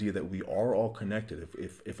that idea that we are all connected.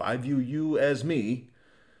 If I view you as me,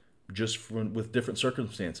 just with different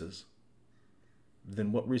circumstances,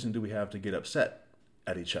 then what reason do we have to get upset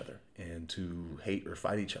at each other and to hate or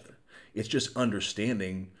fight each other? It's just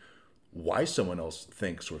understanding why someone else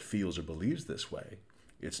thinks or feels or believes this way.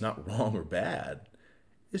 It's not wrong or bad.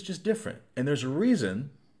 It's just different. And there's a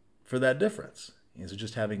reason for that difference. And so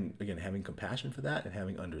just having compassion for that and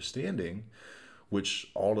having understanding, which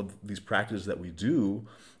all of these practices that we do,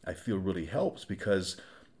 I feel really helps, because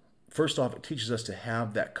first off, it teaches us to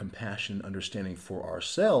have that compassion, understanding for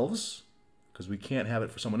ourselves, because we can't have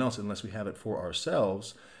it for someone else unless we have it for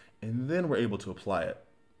ourselves. And then we're able to apply it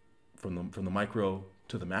from the micro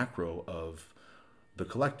to the macro of the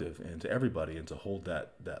collective and to everybody, and to hold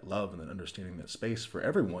that love and that understanding, that space for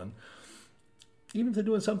everyone, even if they're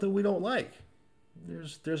doing something we don't like.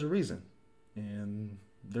 There's a reason, and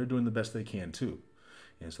they're doing the best they can too.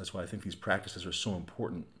 And so that's why I think these practices are so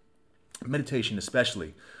important. Meditation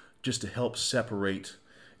especially, just to help separate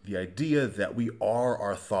the idea that we are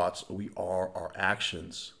our thoughts or we are our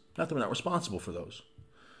actions. Not that we're not responsible for those,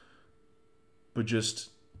 but just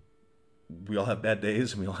we all have bad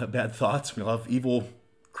days, and we all have bad thoughts, we all have evil,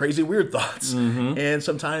 crazy, weird thoughts. And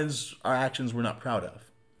sometimes our actions we're not proud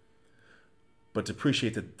of. But to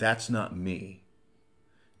appreciate that that's not me,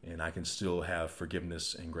 and I can still have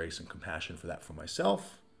forgiveness and grace and compassion for that for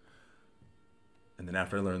myself. And then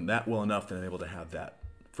after I learn that well enough, then I'm able to have that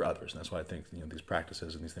for others. And that's why I think these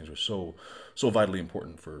practices and these things are so vitally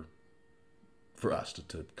important for us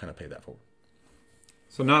to kind of pay that forward.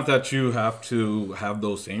 So not that you have to have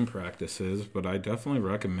those same practices, but I definitely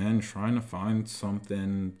recommend trying to find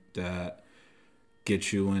something that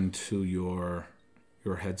gets you into your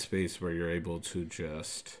headspace where you're able to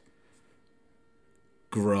just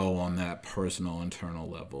grow on that personal, internal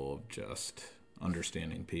level of just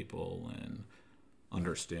understanding people and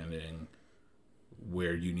understanding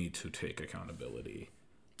where you need to take accountability.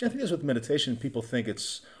 I think that's with meditation. People think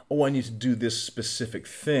it's, I need to do this specific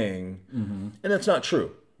thing. And that's not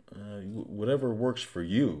true. Whatever works for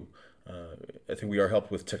you. I think we are helped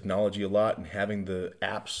with technology a lot, and having the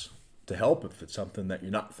apps to help. If it's something that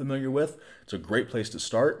you're not familiar with, it's a great place to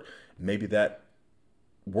start. Maybe that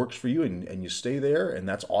works for you and you stay there, and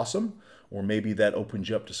that's awesome. Or maybe that opens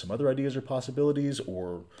you up to some other ideas or possibilities,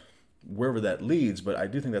 or wherever that leads. But I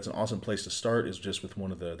do think that's an awesome place to start, is just with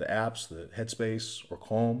one of the apps, the Headspace or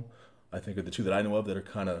Calm. I think are the two that I know of that are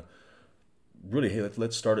kind of really, hey,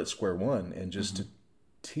 let's start at square one, and just to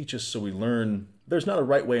teach us so we learn there's not a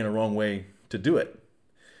right way and a wrong way to do it.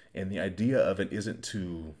 And the idea of it isn't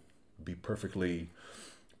to be perfectly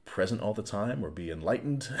present all the time or be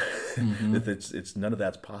enlightened. It's none of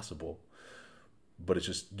that's possible. But it's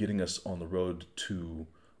just getting us on the road to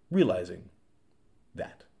realizing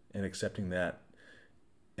that and accepting that,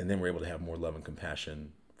 and then we're able to have more love and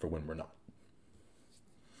compassion for when we're not.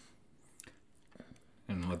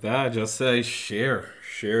 And with that, I just say share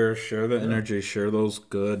the energy, share those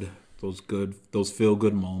feel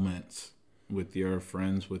good moments with your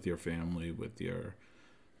friends, with your family, with your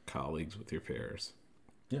colleagues, with your peers.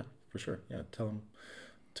 Yeah, for sure. Yeah, tell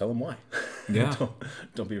them why. Yeah,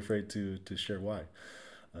 don't be afraid to share why.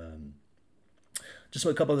 just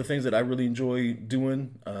a couple other things that I really enjoy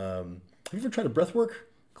doing. Have you ever tried a breathwork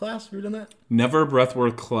class? Have you ever done that? Never a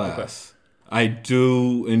breathwork class. I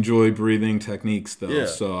do enjoy breathing techniques, though, Yeah.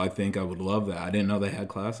 so I think I would love that. I didn't know they had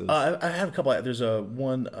classes. I have a couple. There's a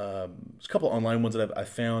couple online ones that I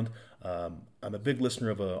found. I'm a big listener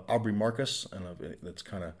of Aubrey Marcus, and that's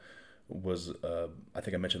kind of was. I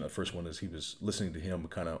think I mentioned that first one is he was listening to him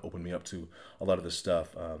kind of opened me up to a lot of this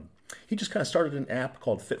stuff. He just kind of started an app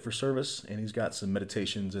called Fit for Service, and he's got some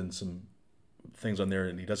meditations and some things on there,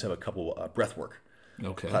 and he does have a couple breathwork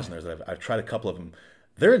classes on there. That I've tried a couple of them.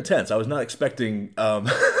 They're intense. I was not expecting what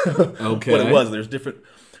it was. There's different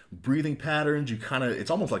breathing patterns.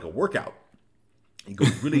 It's almost like a workout. You go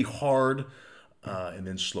really hard and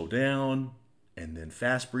then slow down and then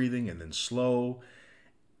fast breathing and then slow.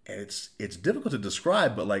 And it's difficult to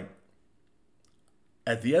describe, but like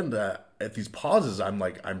at the end, at these pauses,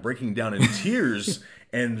 I'm breaking down in tears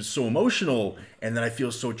and so emotional. And then I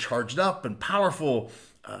feel so charged up and powerful.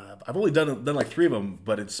 I've only done like 3 of them,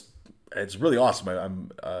 but it's really awesome.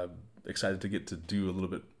 I'm excited to get to do a little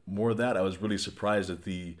bit more of that. I was really surprised at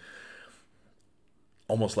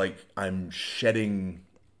almost like I'm shedding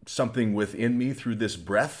something within me through this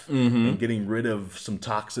breath and getting rid of some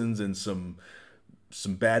toxins and some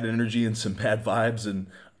bad energy and some bad vibes, and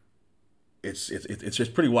it's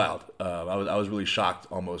just pretty wild. I was really shocked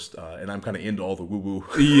almost, and I'm kind of into all the woo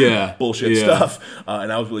bullshit stuff,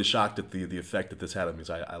 and I was really shocked at the effect that this had on me.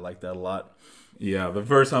 So I like that a lot. Yeah, the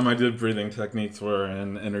first time I did breathing techniques were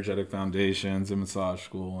in Energetic Foundations in massage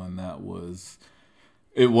school, and it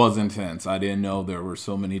was intense. I didn't know there were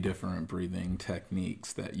so many different breathing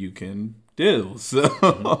techniques that you can do.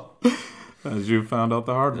 So, as you found out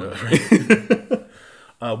the hard way.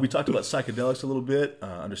 We talked about psychedelics a little bit.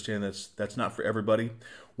 Understand that's not for everybody.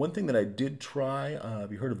 One thing that I did try,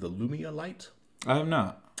 have you heard of the Lumia light? I have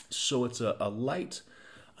not. So it's a light.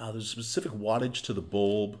 There's a specific wattage to the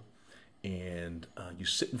bulb, and you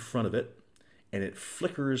sit in front of it, and it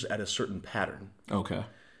flickers at a certain pattern. Okay.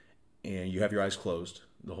 And you have your eyes closed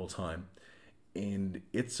the whole time. And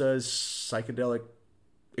it's a psychedelic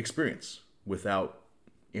experience without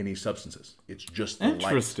any substances. It's just the light.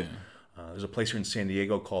 Interesting. There's a place here in San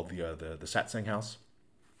Diego called the Satsang House,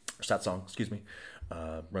 or Satsang, excuse me,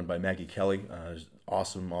 run by Maggie Kelly.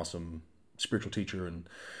 Awesome spiritual teacher, and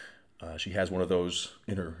she has one of those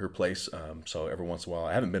in her place. So every once in a while,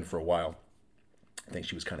 I haven't been for a while. I think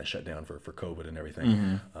she was kind of shut down for COVID and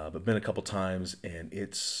everything, but been a couple times, and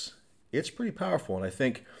it's pretty powerful. And I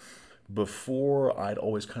think before I'd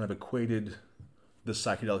always kind of equated the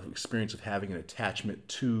psychedelic experience of having an attachment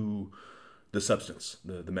to the substance,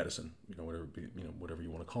 the medicine, whatever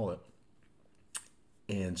you want to call it.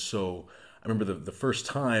 And so I remember the first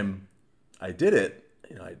time I did it,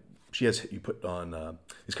 you put on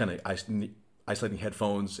these kind of isolating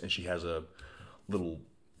headphones, and she has a little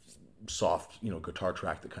soft, guitar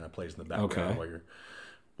track that kind of plays in the background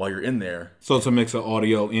while you're in there. So it's a mix of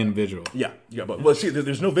audio and visual. Yeah. But see,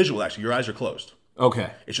 there's no visual actually. Your eyes are closed.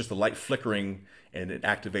 Okay. It's just the light flickering, and it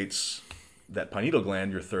activates that pineal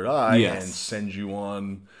gland, your third eye, and sends you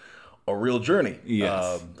on a real journey.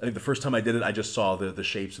 Yes. I think the first time I did it, I just saw the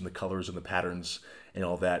shapes and the colors and the patterns and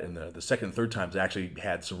all that. And the second and third times, I actually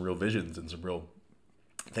had some real visions and some real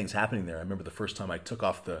things happening there. I remember the first time I took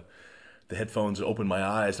off the headphones and opened my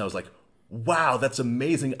eyes, and I was like, wow, that's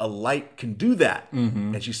amazing. A light can do that.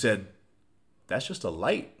 Mm-hmm. And she said, that's just a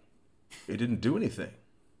light. It didn't do anything.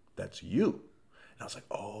 That's you. And I was like,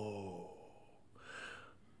 oh.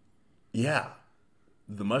 Yeah,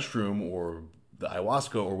 the mushroom or the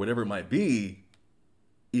ayahuasca or whatever it might be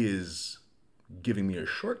is giving me a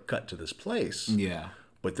shortcut to this place. Yeah.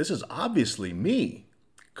 But this is obviously me,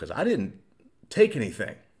 because I didn't take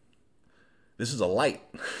anything. This is a light.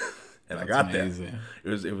 And I got amazing.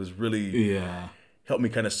 That. It was really helped me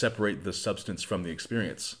kind of separate the substance from the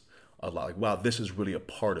experience a lot. Like, wow, this is really a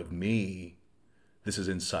part of me. This is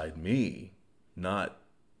inside me, not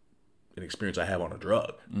an experience I have on a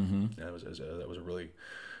drug. Mm-hmm. That was a really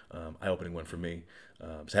eye-opening one for me. I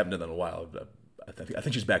haven't done that in a while. I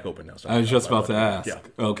think she's back open now. So I was just about to ask. Yeah.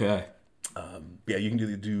 Okay. You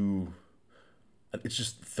can do. It's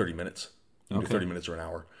just 30 minutes. You can do 30 minutes or an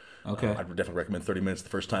hour. Okay. I'd definitely recommend 30 minutes the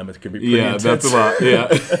first time. It can be pretty intense. That's a lot. Yeah,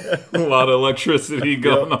 a lot of electricity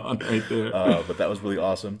going on right there. But that was really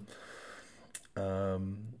awesome.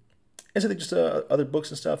 And so I think just other books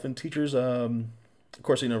and stuff and teachers. Of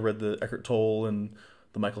course, read the Eckhart Tolle and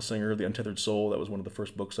the Michael Singer, The Untethered Soul. That was one of the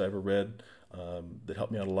first books I ever read that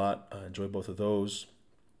helped me out a lot. I enjoyed both of those.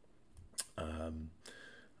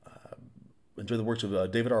 Enjoy the works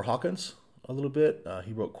of David R. Hawkins a little bit.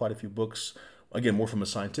 He wrote quite a few books. again, more from a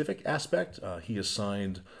scientific aspect. He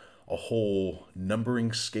assigned a whole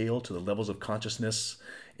numbering scale to the levels of consciousness,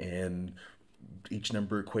 and each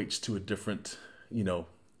number equates to a different,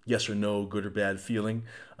 yes or no, good or bad feeling.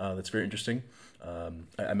 That's very interesting.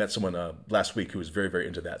 I met someone last week who was very, very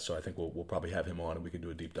into that, so I think we'll probably have him on and we can do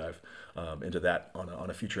a deep dive into that on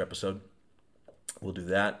a future episode. We'll do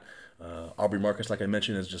that. Aubrey Marcus, like I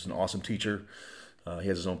mentioned, is just an awesome teacher. He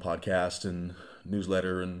has his own podcast and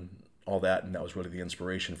newsletter and all that, and that was really the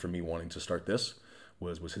inspiration for me wanting to start this,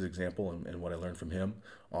 was his example and what I learned from him.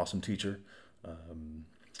 Awesome teacher.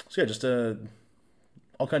 So yeah, just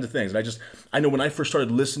all kinds of things. And I know when I first started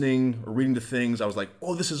listening or reading to things, I was like,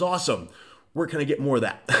 oh, this is awesome. Where can I get more of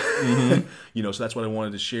that? Mm-hmm. So that's what I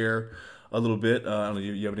wanted to share a little bit. I don't know,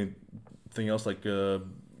 you have anything else like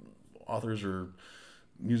authors or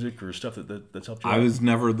music or stuff that's helped you out? I was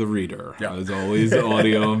never the reader. Yeah. I was always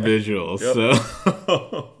audio and visual. Yep.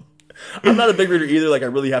 So I'm not a big reader either. Like, I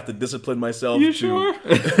really have to discipline myself. You sure?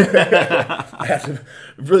 I have to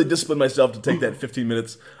really discipline myself to take that 15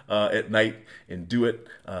 minutes at night and do it.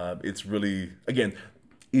 It's really, again,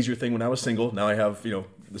 easier thing when I was single. Now I have,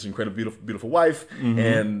 this incredible, beautiful wife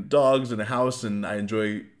and dogs and a house, and I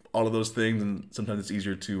enjoy all of those things. And sometimes it's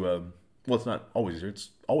easier to, it's not always easier.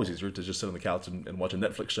 It's always easier to just sit on the couch and watch a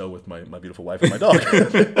Netflix show with my beautiful wife and my dog.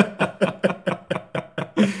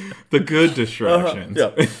 The good distractions.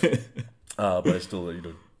 But I still,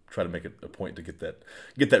 try to make it a point to get that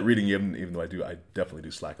reading, even though I definitely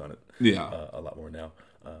do slack on it. Yeah, a lot more now.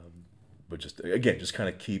 But just kind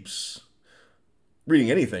of keeps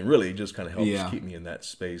reading anything really just kind of helps keep me in that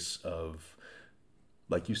space of,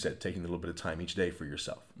 like you said, taking a little bit of time each day for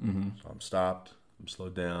yourself. Mm-hmm. So I'm stopped. I'm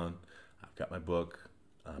slowed down. I've got my book.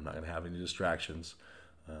 I'm not going to have any distractions.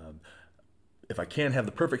 If I can have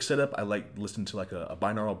the perfect setup, I like listening to like a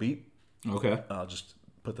binaural beat. Okay. I'll just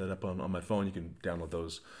put that up on my phone. You can download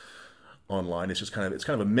those online. It's kind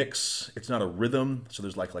of a mix. It's not a rhythm. So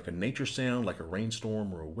there's like a nature sound, like a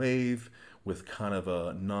rainstorm or a wave, with kind of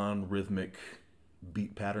a non-rhythmic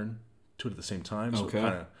beat pattern to it at the same time. So it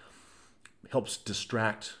kind of helps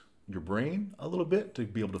distract your brain a little bit to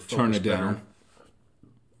be able to focus Turn it down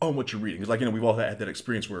on what you're reading. Because we've all had that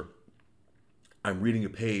experience where I'm reading a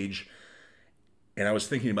page and I was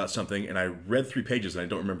thinking about something and I read 3 pages and I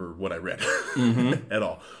don't remember what I read at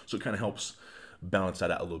all. So it kind of helps balance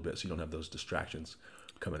that out a little bit so you don't have those distractions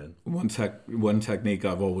coming in. One technique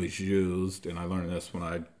I've always used, and I learned this when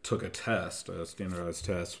I took a standardized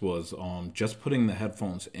test, was just putting the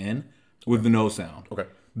headphones in with the no sound. Okay.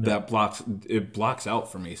 That blocks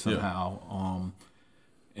out for me somehow.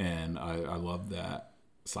 And I love that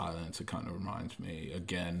silence. It kind of reminds me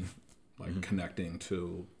again, like connecting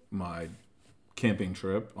to my camping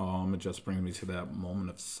trip. It just brings me to that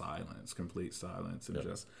moment of silence, complete silence, and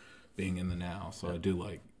just being in the now. So I do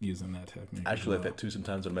like using that technique. I actually like that too.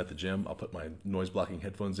 Sometimes when I'm at the gym, I'll put my noise blocking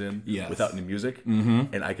headphones in without any music,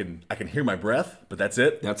 and I can hear my breath, but that's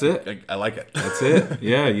it. That's it. I like it. That's it.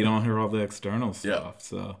 Yeah, you don't hear all the external stuff. Yeah.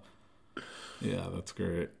 So yeah, that's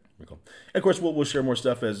great. Cool. And of course, we'll share more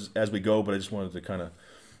stuff as we go, but I just wanted to kind of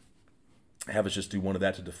have us just do one of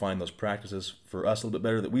that to define those practices for us a little bit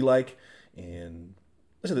better that we like. And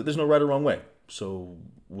listen, there's no right or wrong way. So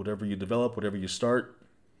whatever you develop, whatever you start,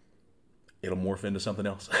 it'll morph into something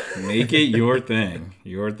else. Make it your thing.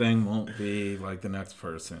 Your thing won't be like the next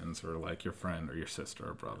person's or like your friend or your sister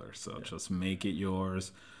or brother. So just make it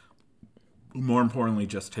yours. More importantly,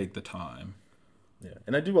 just take the time. Yeah.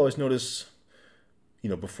 And I do always notice,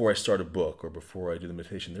 before I start a book or before I do the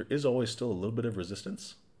meditation, there is always still a little bit of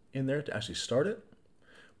resistance in there to actually start it.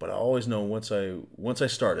 But I always know once I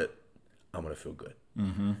start it, I'm going to feel good.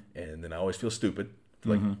 Mm-hmm. And then I always feel stupid.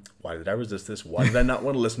 Like, why did I resist this? Why did I not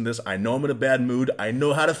want to listen to this? I know I'm in a bad mood. I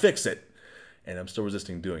know how to fix it. And I'm still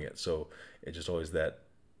resisting doing it. So it's just always that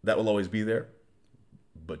will always be there.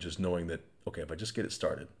 But just knowing that, okay, if I just get it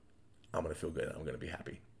started, I'm going to feel good. I'm going to be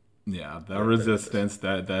happy. Yeah, that resistance,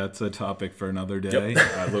 that's a topic for another day.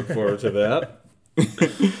 Yep. I look forward to that.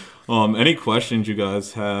 Any questions you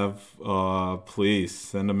guys have, please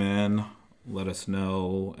send them in. Let us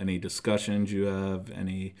know. Any discussions you have,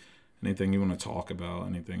 anything you want to talk about,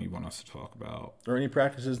 anything you want us to talk about. Or any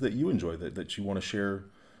practices that you enjoy that you want to share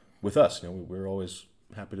with us. We're always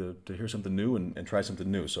happy to hear something new and try something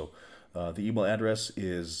new. So the email address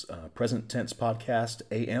is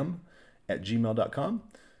presenttensepodcastam@gmail.com.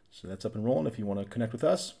 So that's up and rolling if you want to connect with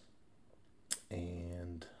us.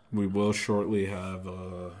 And we will shortly have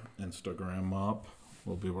Instagram up.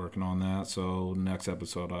 We'll be working on that. So next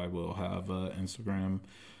episode, I will have an Instagram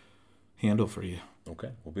handle for you.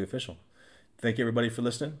 Okay, we'll be official. Thank you, everybody, for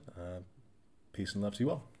listening. Peace and love to you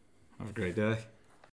all. Have a great day.